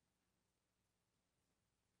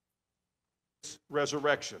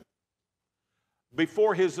 Resurrection.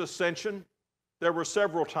 Before his ascension, there were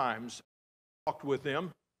several times I talked with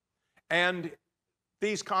them, and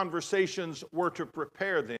these conversations were to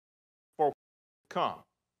prepare them for what to come.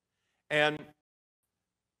 And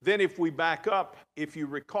then if we back up, if you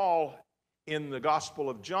recall in the Gospel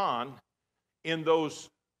of John, in those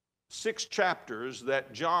 6 chapters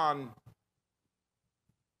that John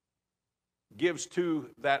gives to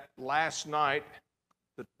that last night,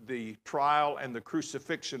 the trial and the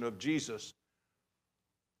crucifixion of Jesus,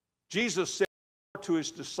 Jesus said to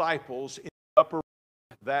his disciples in the upper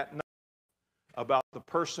room that night about the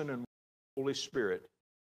person and Holy Spirit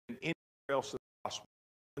and anything else in the gospel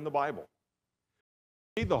in the Bible.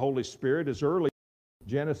 See the Holy Spirit as early as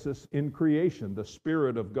Genesis in creation. The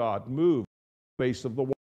Spirit of God moved the face of the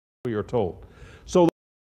water, we are told. So the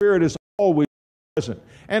Spirit is always present.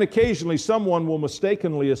 And occasionally someone will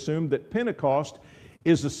mistakenly assume that Pentecost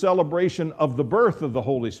is a celebration of the birth of the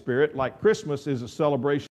Holy Spirit, like Christmas is a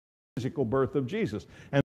celebration of the physical birth of Jesus.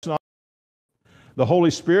 And that's not. The Holy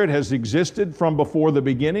Spirit has existed from before the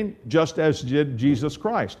beginning, just as did Jesus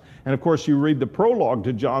Christ. And of course, you read the prologue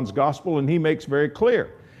to John's Gospel, and he makes very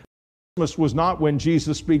clear Christmas was not when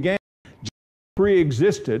Jesus began. Jesus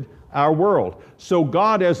pre-existed our world. So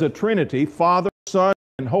God as a Trinity, Father, Son,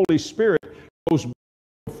 and Holy Spirit, goes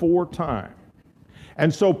before time.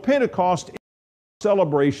 And so Pentecost is a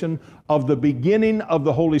celebration of the beginning of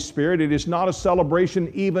the Holy Spirit. It is not a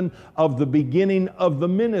celebration even of the beginning of the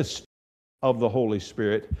ministry of the Holy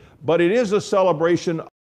Spirit, but it is a celebration of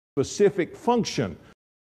a specific function of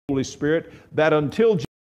the Holy Spirit that until Jesus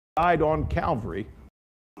died on Calvary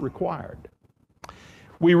required.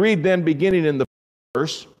 We read then beginning in the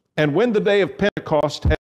verse, and when the day of Pentecost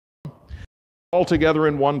had come, all together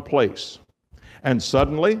in one place, and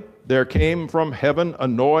suddenly there came from heaven a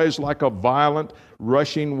noise like a violent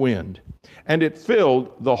rushing wind, and it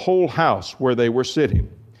filled the whole house where they were sitting.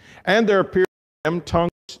 And there appeared to them tongues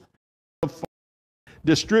of fire,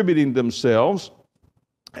 distributing themselves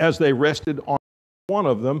as they rested on one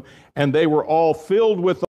of them, and they were all filled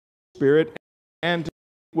with the Holy Spirit and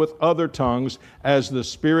with other tongues as the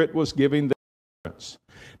Spirit was giving them utterance.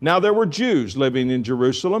 Now there were Jews living in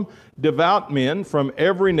Jerusalem, devout men from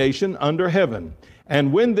every nation under heaven.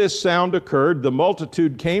 And when this sound occurred, the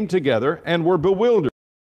multitude came together and were bewildered,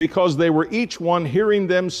 because they were each one hearing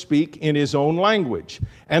them speak in his own language.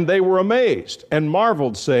 And they were amazed and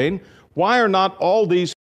marveled, saying, why are not all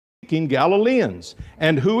these speaking Galileans?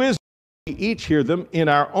 And who is it we each hear them in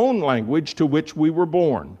our own language to which we were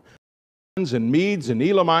born? And Medes and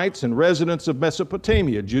Elamites and residents of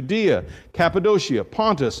Mesopotamia, Judea, Cappadocia,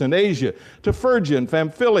 Pontus and Asia, to Phrygia and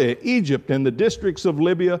Pamphylia, Egypt and the districts of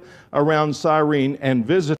Libya around Cyrene, and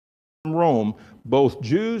visitors from Rome, both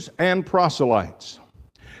Jews and proselytes.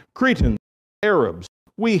 Cretans, Arabs,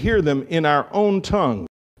 we hear them in our own tongue,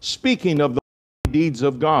 speaking of the deeds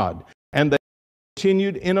of God. And they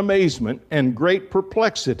continued in amazement and great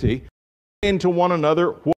perplexity, saying to one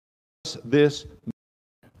another, what is this?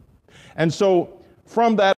 And so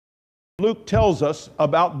from that, Luke tells us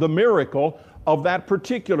about the miracle of that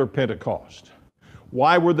particular Pentecost.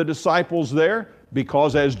 Why were the disciples there?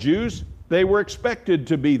 Because as Jews, they were expected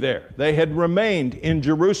to be there. They had remained in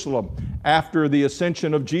Jerusalem after the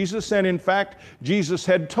ascension of Jesus, and in fact, Jesus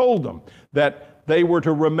had told them that they were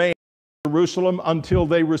to remain Jerusalem until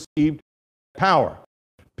they received power.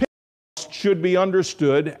 Pentecost should be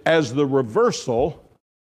understood as the reversal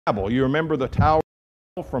of Babel. You remember the Tower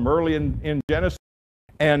from early in Genesis?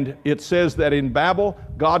 And it says that in Babel,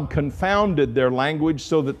 God confounded their language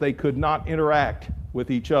so that they could not interact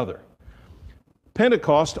with each other.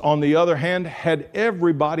 Pentecost, on the other hand, had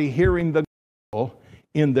everybody hearing the gospel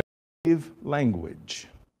in their native language.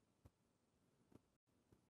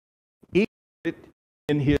 Each heard it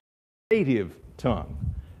in his native tongue,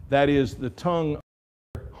 that is, the tongue of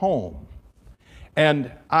their home.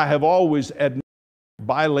 And I have always admired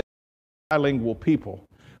bilingual people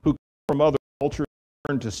who come from other cultures,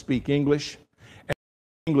 learn to speak English, and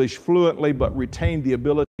English fluently, but retain the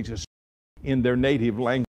ability to speak in their native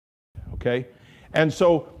language. Okay? And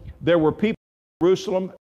so there were people in Jerusalem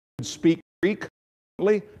who could speak Greek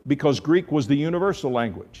because Greek was the universal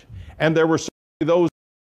language. And there were certainly those in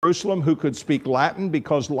Jerusalem who could speak Latin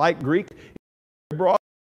because, like Greek, it was broad.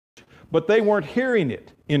 But they weren't hearing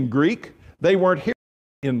it in Greek. They weren't hearing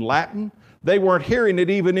it in Latin. They weren't hearing it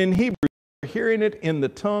even in Hebrew. They were hearing it in the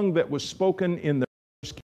tongue that was spoken in the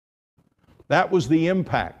first kingdom. That was the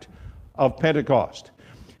impact of Pentecost.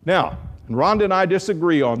 Now, Rhonda and I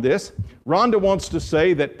disagree on this. Rhonda wants to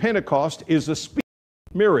say that Pentecost is a speech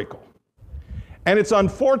miracle. And it's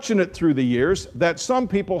unfortunate through the years that some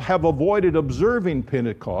people have avoided observing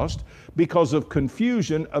Pentecost because of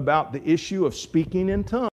confusion about the issue of speaking in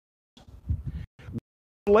tongues.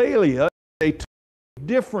 Glossolalia is a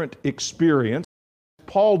different experience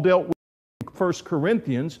Paul dealt with in 1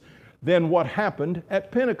 Corinthians than what happened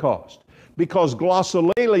at Pentecost. Because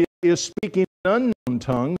glossolalia is speaking in unknown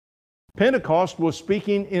tongues, Pentecost was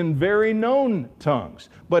speaking in very known tongues.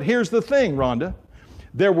 But here's the thing, Rhonda.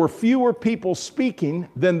 There were fewer people speaking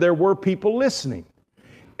than there were people listening.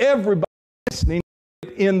 Everybody listening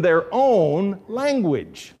in their own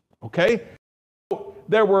language. Okay? So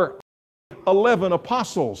there were 11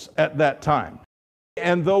 apostles at that time.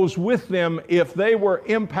 And those with them, if they were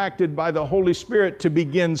impacted by the Holy Spirit to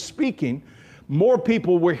begin speaking, more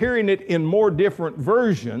people were hearing it in more different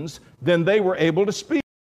versions than they were able to speak.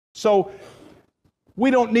 So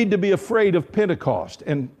we don't need to be afraid of Pentecost.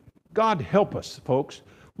 And God help us, folks.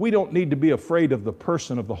 We don't need to be afraid of the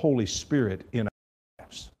person of the Holy Spirit in our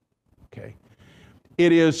lives. Okay?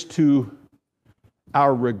 It is to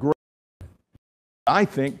our regret, I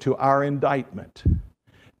think to our indictment,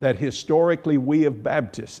 that historically we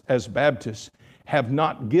as Baptists, have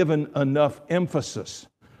not given enough emphasis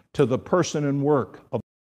to the person and work of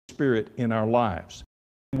the Spirit in our lives.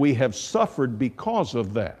 We have suffered because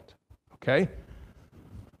of that. Okay?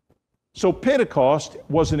 So Pentecost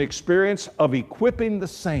was an experience of equipping the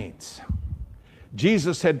saints.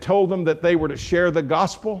 Jesus had told them that they were to share the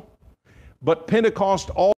gospel, but Pentecost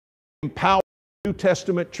also empowered the New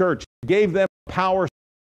Testament church, gave them power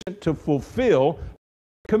to fulfill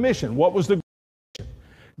the commission. What was the commission?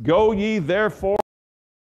 Go ye therefore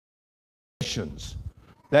nations.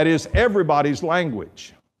 That is everybody's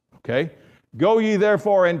language. Okay? Go ye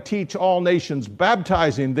therefore and teach all nations,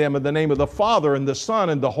 baptizing them in the name of the Father and the Son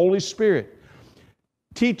and the Holy Spirit,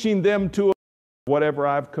 teaching them to whatever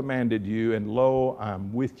I've commanded you, and lo,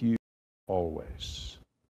 I'm with you always.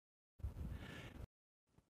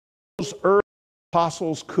 Those early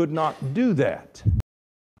apostles could not do that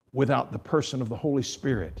without the person of the Holy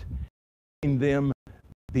Spirit, giving them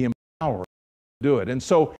the empowerment to do it. And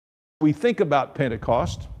so we think about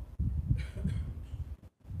Pentecost.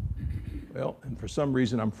 Well, and for some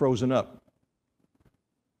reason I'm frozen up.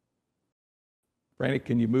 Franny,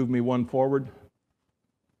 can you move me one forward?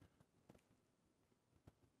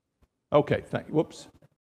 Okay, whoops.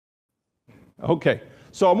 Okay,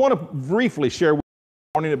 so I want to briefly share with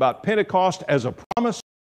you this morning about Pentecost as a promise,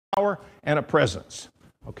 power, and a presence.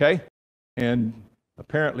 Okay? And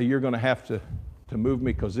apparently you're going to have to move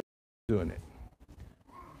me because it's doing it.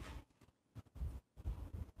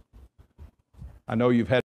 I know you've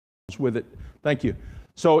had with it. Thank you.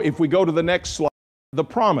 So if we go to the next slide, the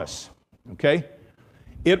promise, okay?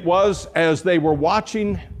 It was as they were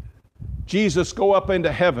watching Jesus go up into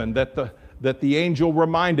heaven that the angel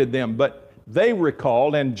reminded them, but they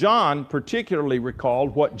recalled, and John particularly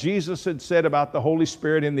recalled what Jesus had said about the Holy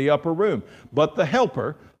Spirit in the upper room. But the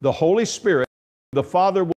Helper, the Holy Spirit, the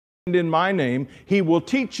Father will send in my name. He will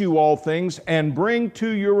teach you all things and bring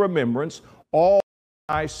to your remembrance all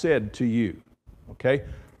I said to you. Okay?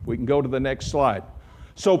 We can go to the next slide.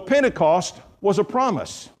 So Pentecost was a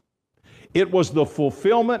promise. It was the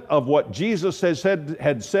fulfillment of what Jesus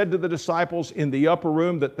had said to the disciples in the upper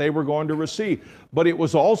room that they were going to receive. But it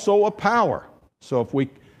was also a power. So if we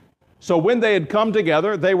So when they had come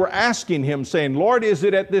together, they were asking him, saying, Lord, is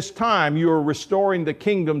it at this time you are restoring the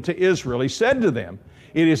kingdom to Israel? He said to them,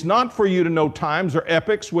 it is not for you to know times or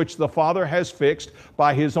epochs which the Father has fixed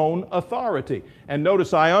by his own authority. And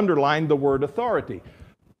notice I underlined the word authority.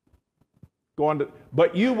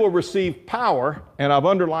 But you will receive power, and I've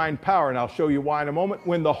underlined power, and I'll show you why in a moment,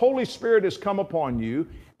 when the Holy Spirit has come upon you,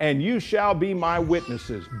 and you shall be my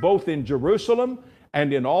witnesses, both in Jerusalem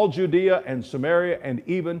and in all Judea and Samaria and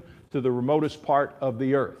even to the remotest part of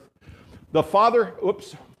the earth. The Father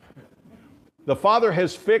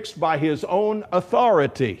has fixed by his own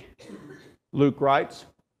authority, Luke writes,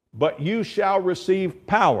 but you shall receive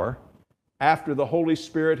power after the Holy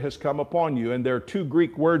Spirit has come upon you. And there are two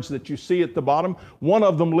Greek words that you see at the bottom. One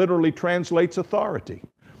of them literally translates authority.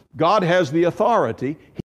 God has the authority,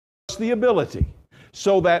 he has the ability,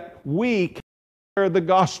 so that we can share the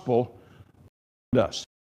gospel with us.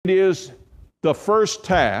 It is the first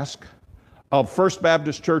task of First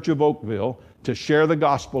Baptist Church of Oakville to share the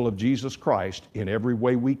gospel of Jesus Christ in every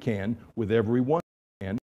way we can, with everyone we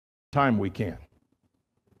can, time we can.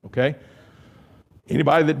 Okay?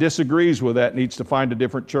 Anybody that disagrees with that needs to find a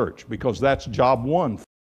different church, because that's job one.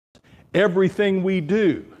 Everything we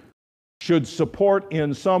do should support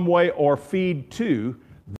in some way or feed to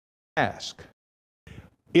the task.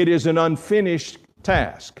 It is an unfinished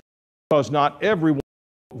task, because not everyone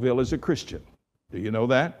in Oakville is a Christian. Do you know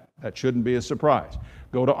that? That shouldn't be a surprise.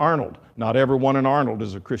 Go to Arnold. Not everyone in Arnold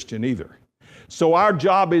is a Christian either. So our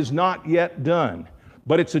job is not yet done,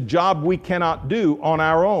 but it's a job we cannot do on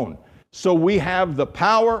our own. So we have the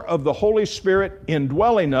power of the Holy Spirit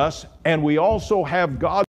indwelling us, and we also have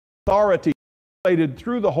God's authority related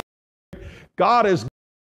through the Holy Spirit. God has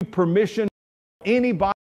given permission to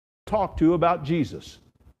anybody to talk to about Jesus.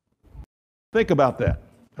 Think about that,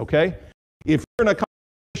 okay? If you're in a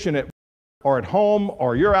conversation at work or at home,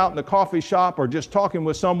 or you're out in the coffee shop or just talking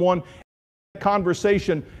with someone, in that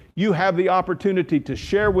conversation, you have the opportunity to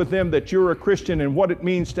share with them that you're a Christian and what it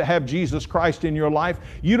means to have Jesus Christ in your life.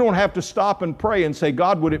 You don't have to stop and pray and say,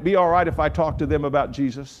 God, would it be all right if I talk to them about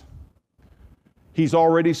Jesus? He's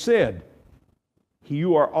already said,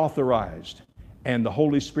 you are authorized, and the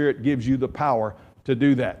Holy Spirit gives you the power to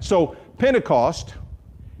do that. So Pentecost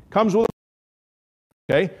comes with,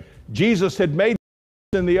 okay? Jesus had made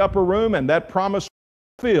in the upper room, and that promise was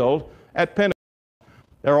fulfilled at Pentecost.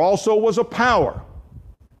 There also was a power.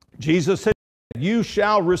 Jesus said, you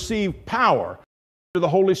shall receive power after the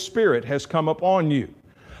Holy Spirit has come upon you.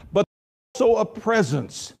 But also a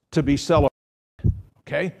presence to be celebrated.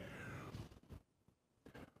 Okay?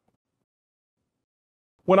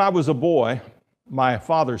 When I was a boy, my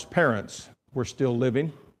father's parents were still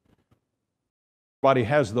living. Everybody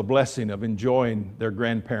has the blessing of enjoying their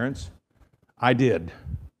grandparents. I did,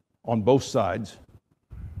 on both sides.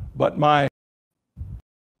 But my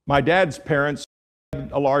dad's parents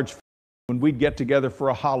had a large family. When we'd get together for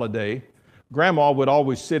a holiday, Grandma would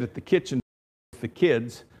always sit at the kitchen with the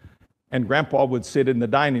kids, and Grandpa would sit in the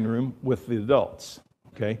dining room with the adults,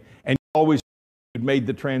 okay? And you always made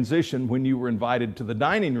the transition when you were invited to the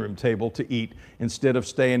dining room table to eat instead of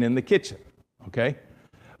staying in the kitchen, okay?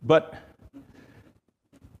 But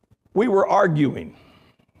we were arguing.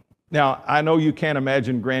 Now, I know you can't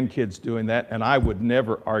imagine grandkids doing that, and I would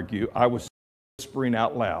never argue. I was whispering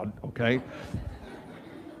out loud, okay,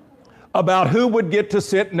 about who would get to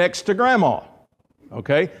sit next to Grandma,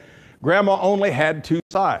 okay? Grandma only had two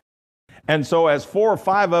sides. And so as 4 or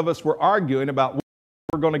 5 of us were arguing about where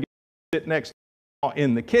we're going to get to sit next to Grandma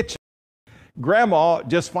in the kitchen, Grandma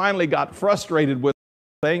just finally got frustrated with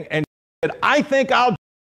the thing and said, I think I'll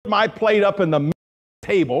put my plate up in the middle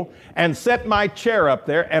table and set my chair up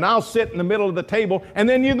there, and I'll sit in the middle of the table, and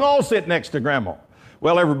then you can all sit next to Grandma.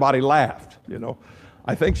 Well, everybody laughed, you know.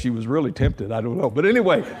 I think she was really tempted, I don't know. But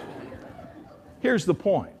anyway, here's the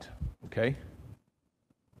point, okay?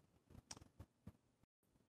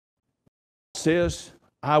 It says,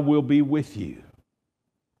 I will be with you.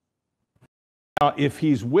 Now, if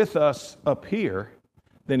he's with us up here,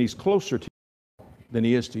 then he's closer to you than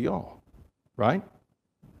he is to y'all, right?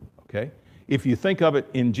 Okay? If you think of it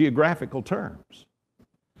in geographical terms,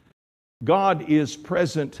 God is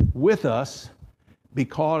present with us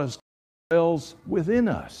because He dwells within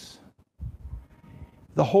us.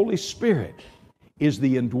 The Holy Spirit is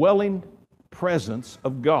the indwelling presence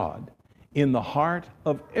of God in the heart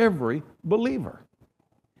of every believer.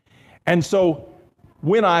 And so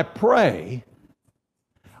when I pray,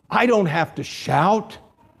 I don't have to shout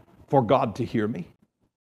for God to hear me.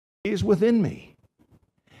 He is within me.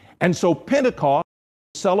 And so Pentecost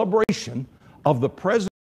is a celebration of the presence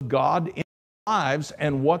of God in lives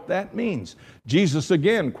and what that means. Jesus,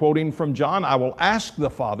 again, quoting from John, I will ask the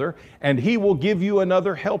Father, and he will give you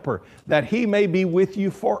another helper, that he may be with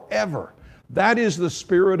you forever. That is the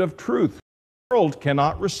Spirit of truth the world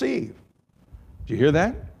cannot receive. Do you hear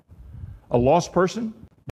that? A lost person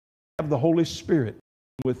doesn't have the Holy Spirit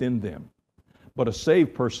within them, but a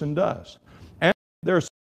saved person does. And there are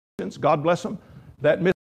Christians, God bless them, that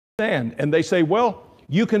misunderstand, and they say, well,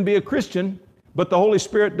 you can be a Christian, but the Holy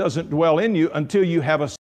Spirit doesn't dwell in you until you have a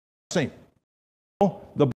saint.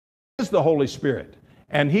 The Bible is the Holy Spirit,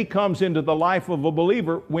 and he comes into the life of a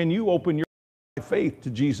believer when you open your faith to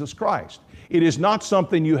Jesus Christ. It is not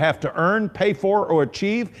something you have to earn, pay for, or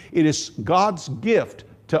achieve. It is God's gift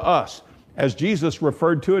to us. As Jesus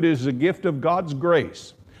referred to it, it is a gift of God's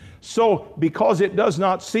grace. So, because it does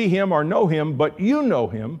not see him or know him, but you know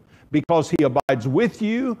him, because he abides with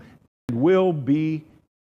you and will be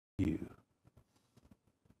you.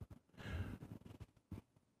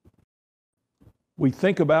 We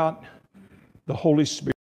think about the Holy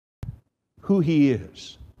Spirit, who he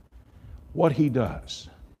is, what he does,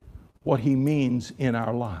 what he means in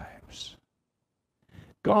our lives.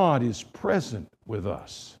 God is present with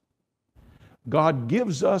us. God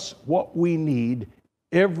gives us what we need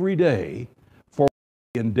every day for what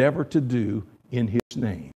we endeavor to do in his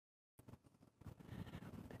name.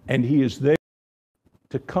 And he is there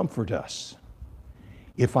to comfort us.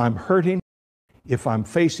 If I'm hurting, if I'm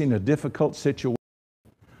facing a difficult situation,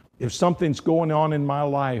 if something's going on in my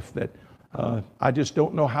life that I just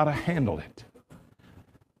don't know how to handle it,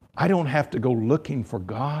 I don't have to go looking for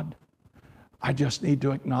God. I just need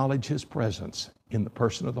to acknowledge his presence in the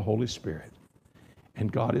person of the Holy Spirit.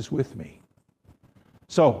 And God is with me.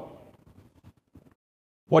 So,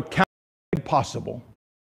 what can be made possible,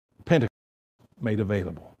 Pentecost made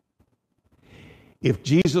available. If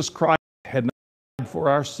Jesus Christ had not died for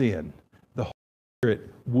our sin, the Holy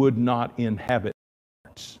Spirit would not inhabit our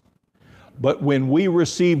hearts. But when we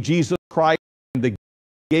receive Jesus Christ and the gift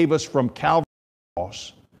he gave us from Calvary's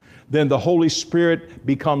cross, then the Holy Spirit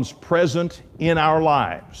becomes present in our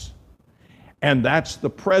lives. And that's the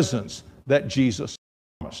presence that Jesus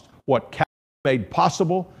promised. What Calvary made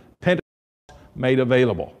possible, Pentecost made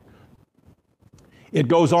available. It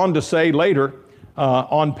goes on to say later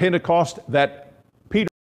on Pentecost that Peter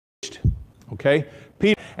preached, okay?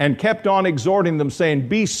 And kept on exhorting them, saying,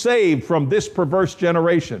 be saved from this perverse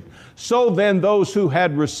generation. So then those who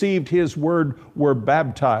had received his word were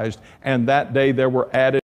baptized, and that day there were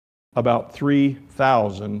added about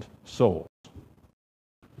 3,000 souls.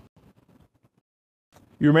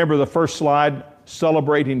 You remember the first slide,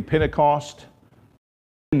 celebrating Pentecost,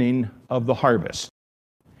 beginning of the harvest.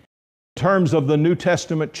 In terms of the New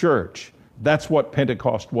Testament church, that's what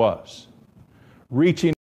Pentecost was.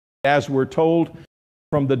 Reaching, as we're told,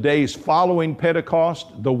 from the days following Pentecost,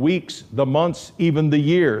 the weeks, the months, even the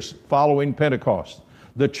years following Pentecost,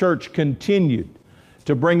 the church continued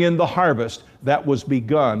to bring in the harvest that was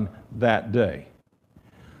begun that day.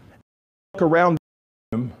 Look around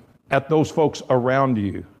at those folks around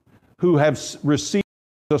you who have received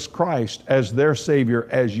Jesus Christ as their Savior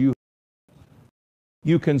as you.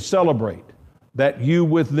 You can celebrate that you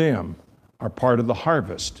with them are part of the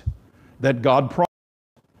harvest that God promised,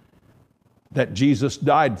 that Jesus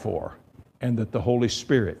died for, and that the Holy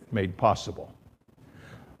Spirit made possible.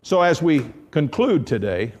 So as we conclude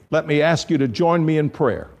today, let me ask you to join me in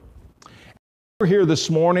prayer. If you're here this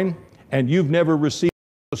morning and you've never received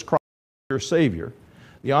Jesus Christ as your Savior,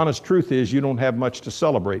 the honest truth is you don't have much to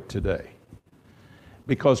celebrate today.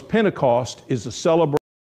 Because Pentecost is a celebration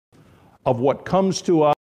of what comes to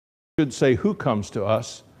us, I should say who comes to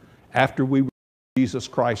us, after we receive Jesus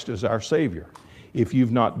Christ as our Savior. If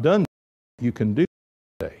you've not done that, you can do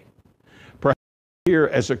that today. Perhaps you're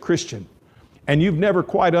here as a Christian and you've never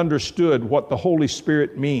quite understood what the Holy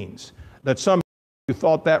Spirit means, that some of you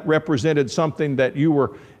thought that represented something that you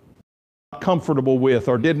were not comfortable with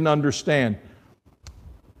or didn't understand.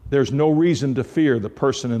 There's no reason to fear the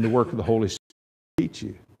person and the work of the Holy Spirit to teach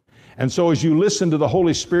you. And so as you listen to the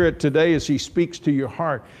Holy Spirit today as he speaks to your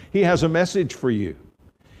heart, he has a message for you.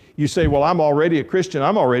 You say, well, I'm already a Christian.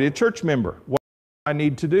 I'm already a church member. What do I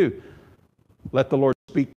need to do? Let the Lord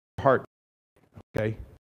speak to your heart. Okay?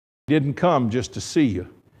 He didn't come just to see you.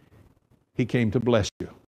 He came to bless you.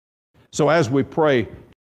 So as we pray,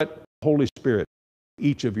 let the Holy Spirit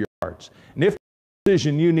each of your hearts. And if the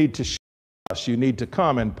decision you need to share with us, you need to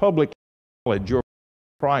come and publicly acknowledge your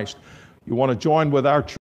Christ. You want to join with our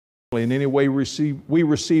church in any way we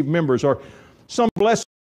receive members, or some blessing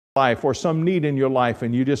in your life or some need in your life,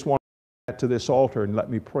 and you just want to get to this altar and let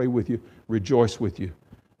me pray with you, rejoice with you,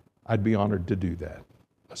 I'd be honored to do that.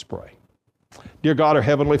 Let's pray. Dear God, our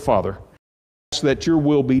Heavenly Father, ask that your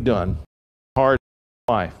will be done, hard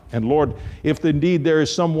life. And Lord, if indeed there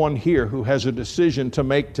is someone here who has a decision to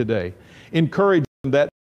make today, encourage them that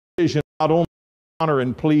decision not only honor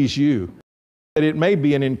and please you, that it may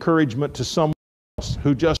be an encouragement to someone else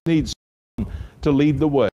who just needs someone to lead the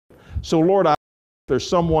way. So Lord, if there's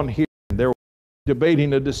someone here and they're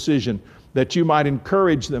debating a decision, that you might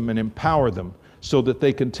encourage them and empower them so that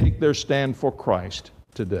they can take their stand for Christ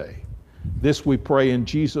today. This we pray in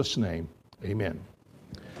Jesus' name. Amen.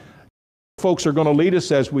 Folks are going to lead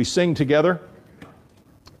us as we sing together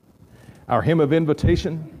our hymn of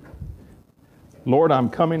invitation, Lord, I'm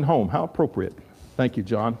Coming Home. How appropriate. Thank you,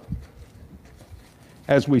 John.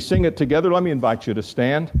 As we sing it together, let me invite you to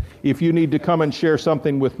stand. If you need to come and share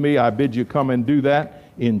something with me, I bid you come and do that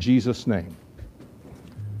in Jesus' name.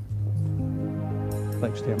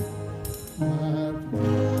 Thanks, Tim.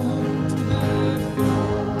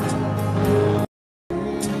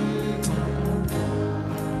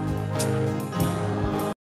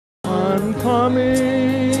 I'm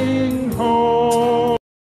coming home.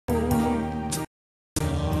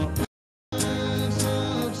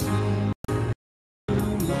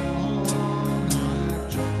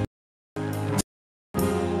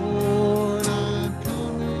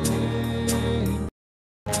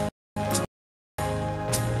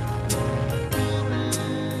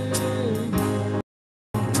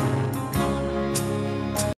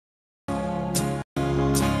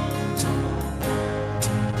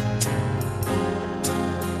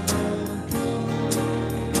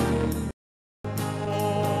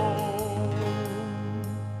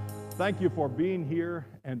 Thank you for being here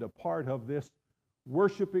and a part of this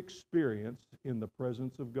worship experience in the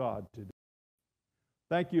presence of God today.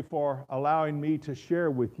 Thank you for allowing me to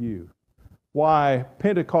share with you why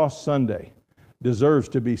Pentecost Sunday deserves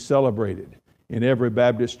to be celebrated in every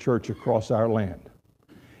Baptist church across our land.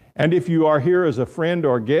 And if you are here as a friend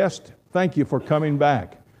or guest, thank you for coming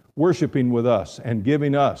back, worshiping with us, and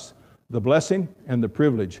giving us the blessing and the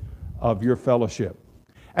privilege of your fellowship.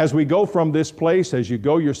 As we go from this place, as you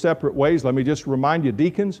go your separate ways, let me just remind you,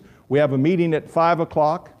 deacons, we have a meeting at 5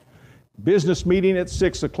 o'clock, business meeting at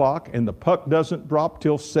 6 o'clock, and the puck doesn't drop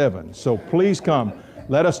till 7. So please come.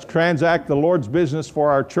 Let us transact the Lord's business for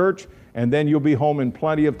our church, and then you'll be home in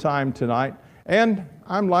plenty of time tonight. And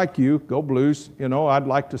I'm like you, go Blues. You know, I'd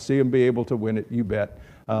like to see them be able to win it, you bet.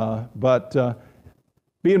 But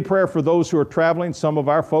be in prayer for those who are traveling. Some of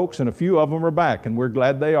our folks, and a few of them are back, and we're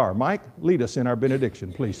glad they are. Mike, lead us in our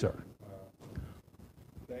benediction, please, sir.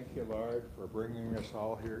 Thank you, Lord, for bringing us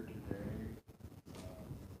all here today.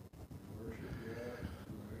 Worship you.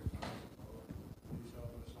 Please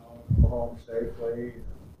help us all go home safely.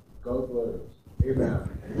 Go Blues. Amen.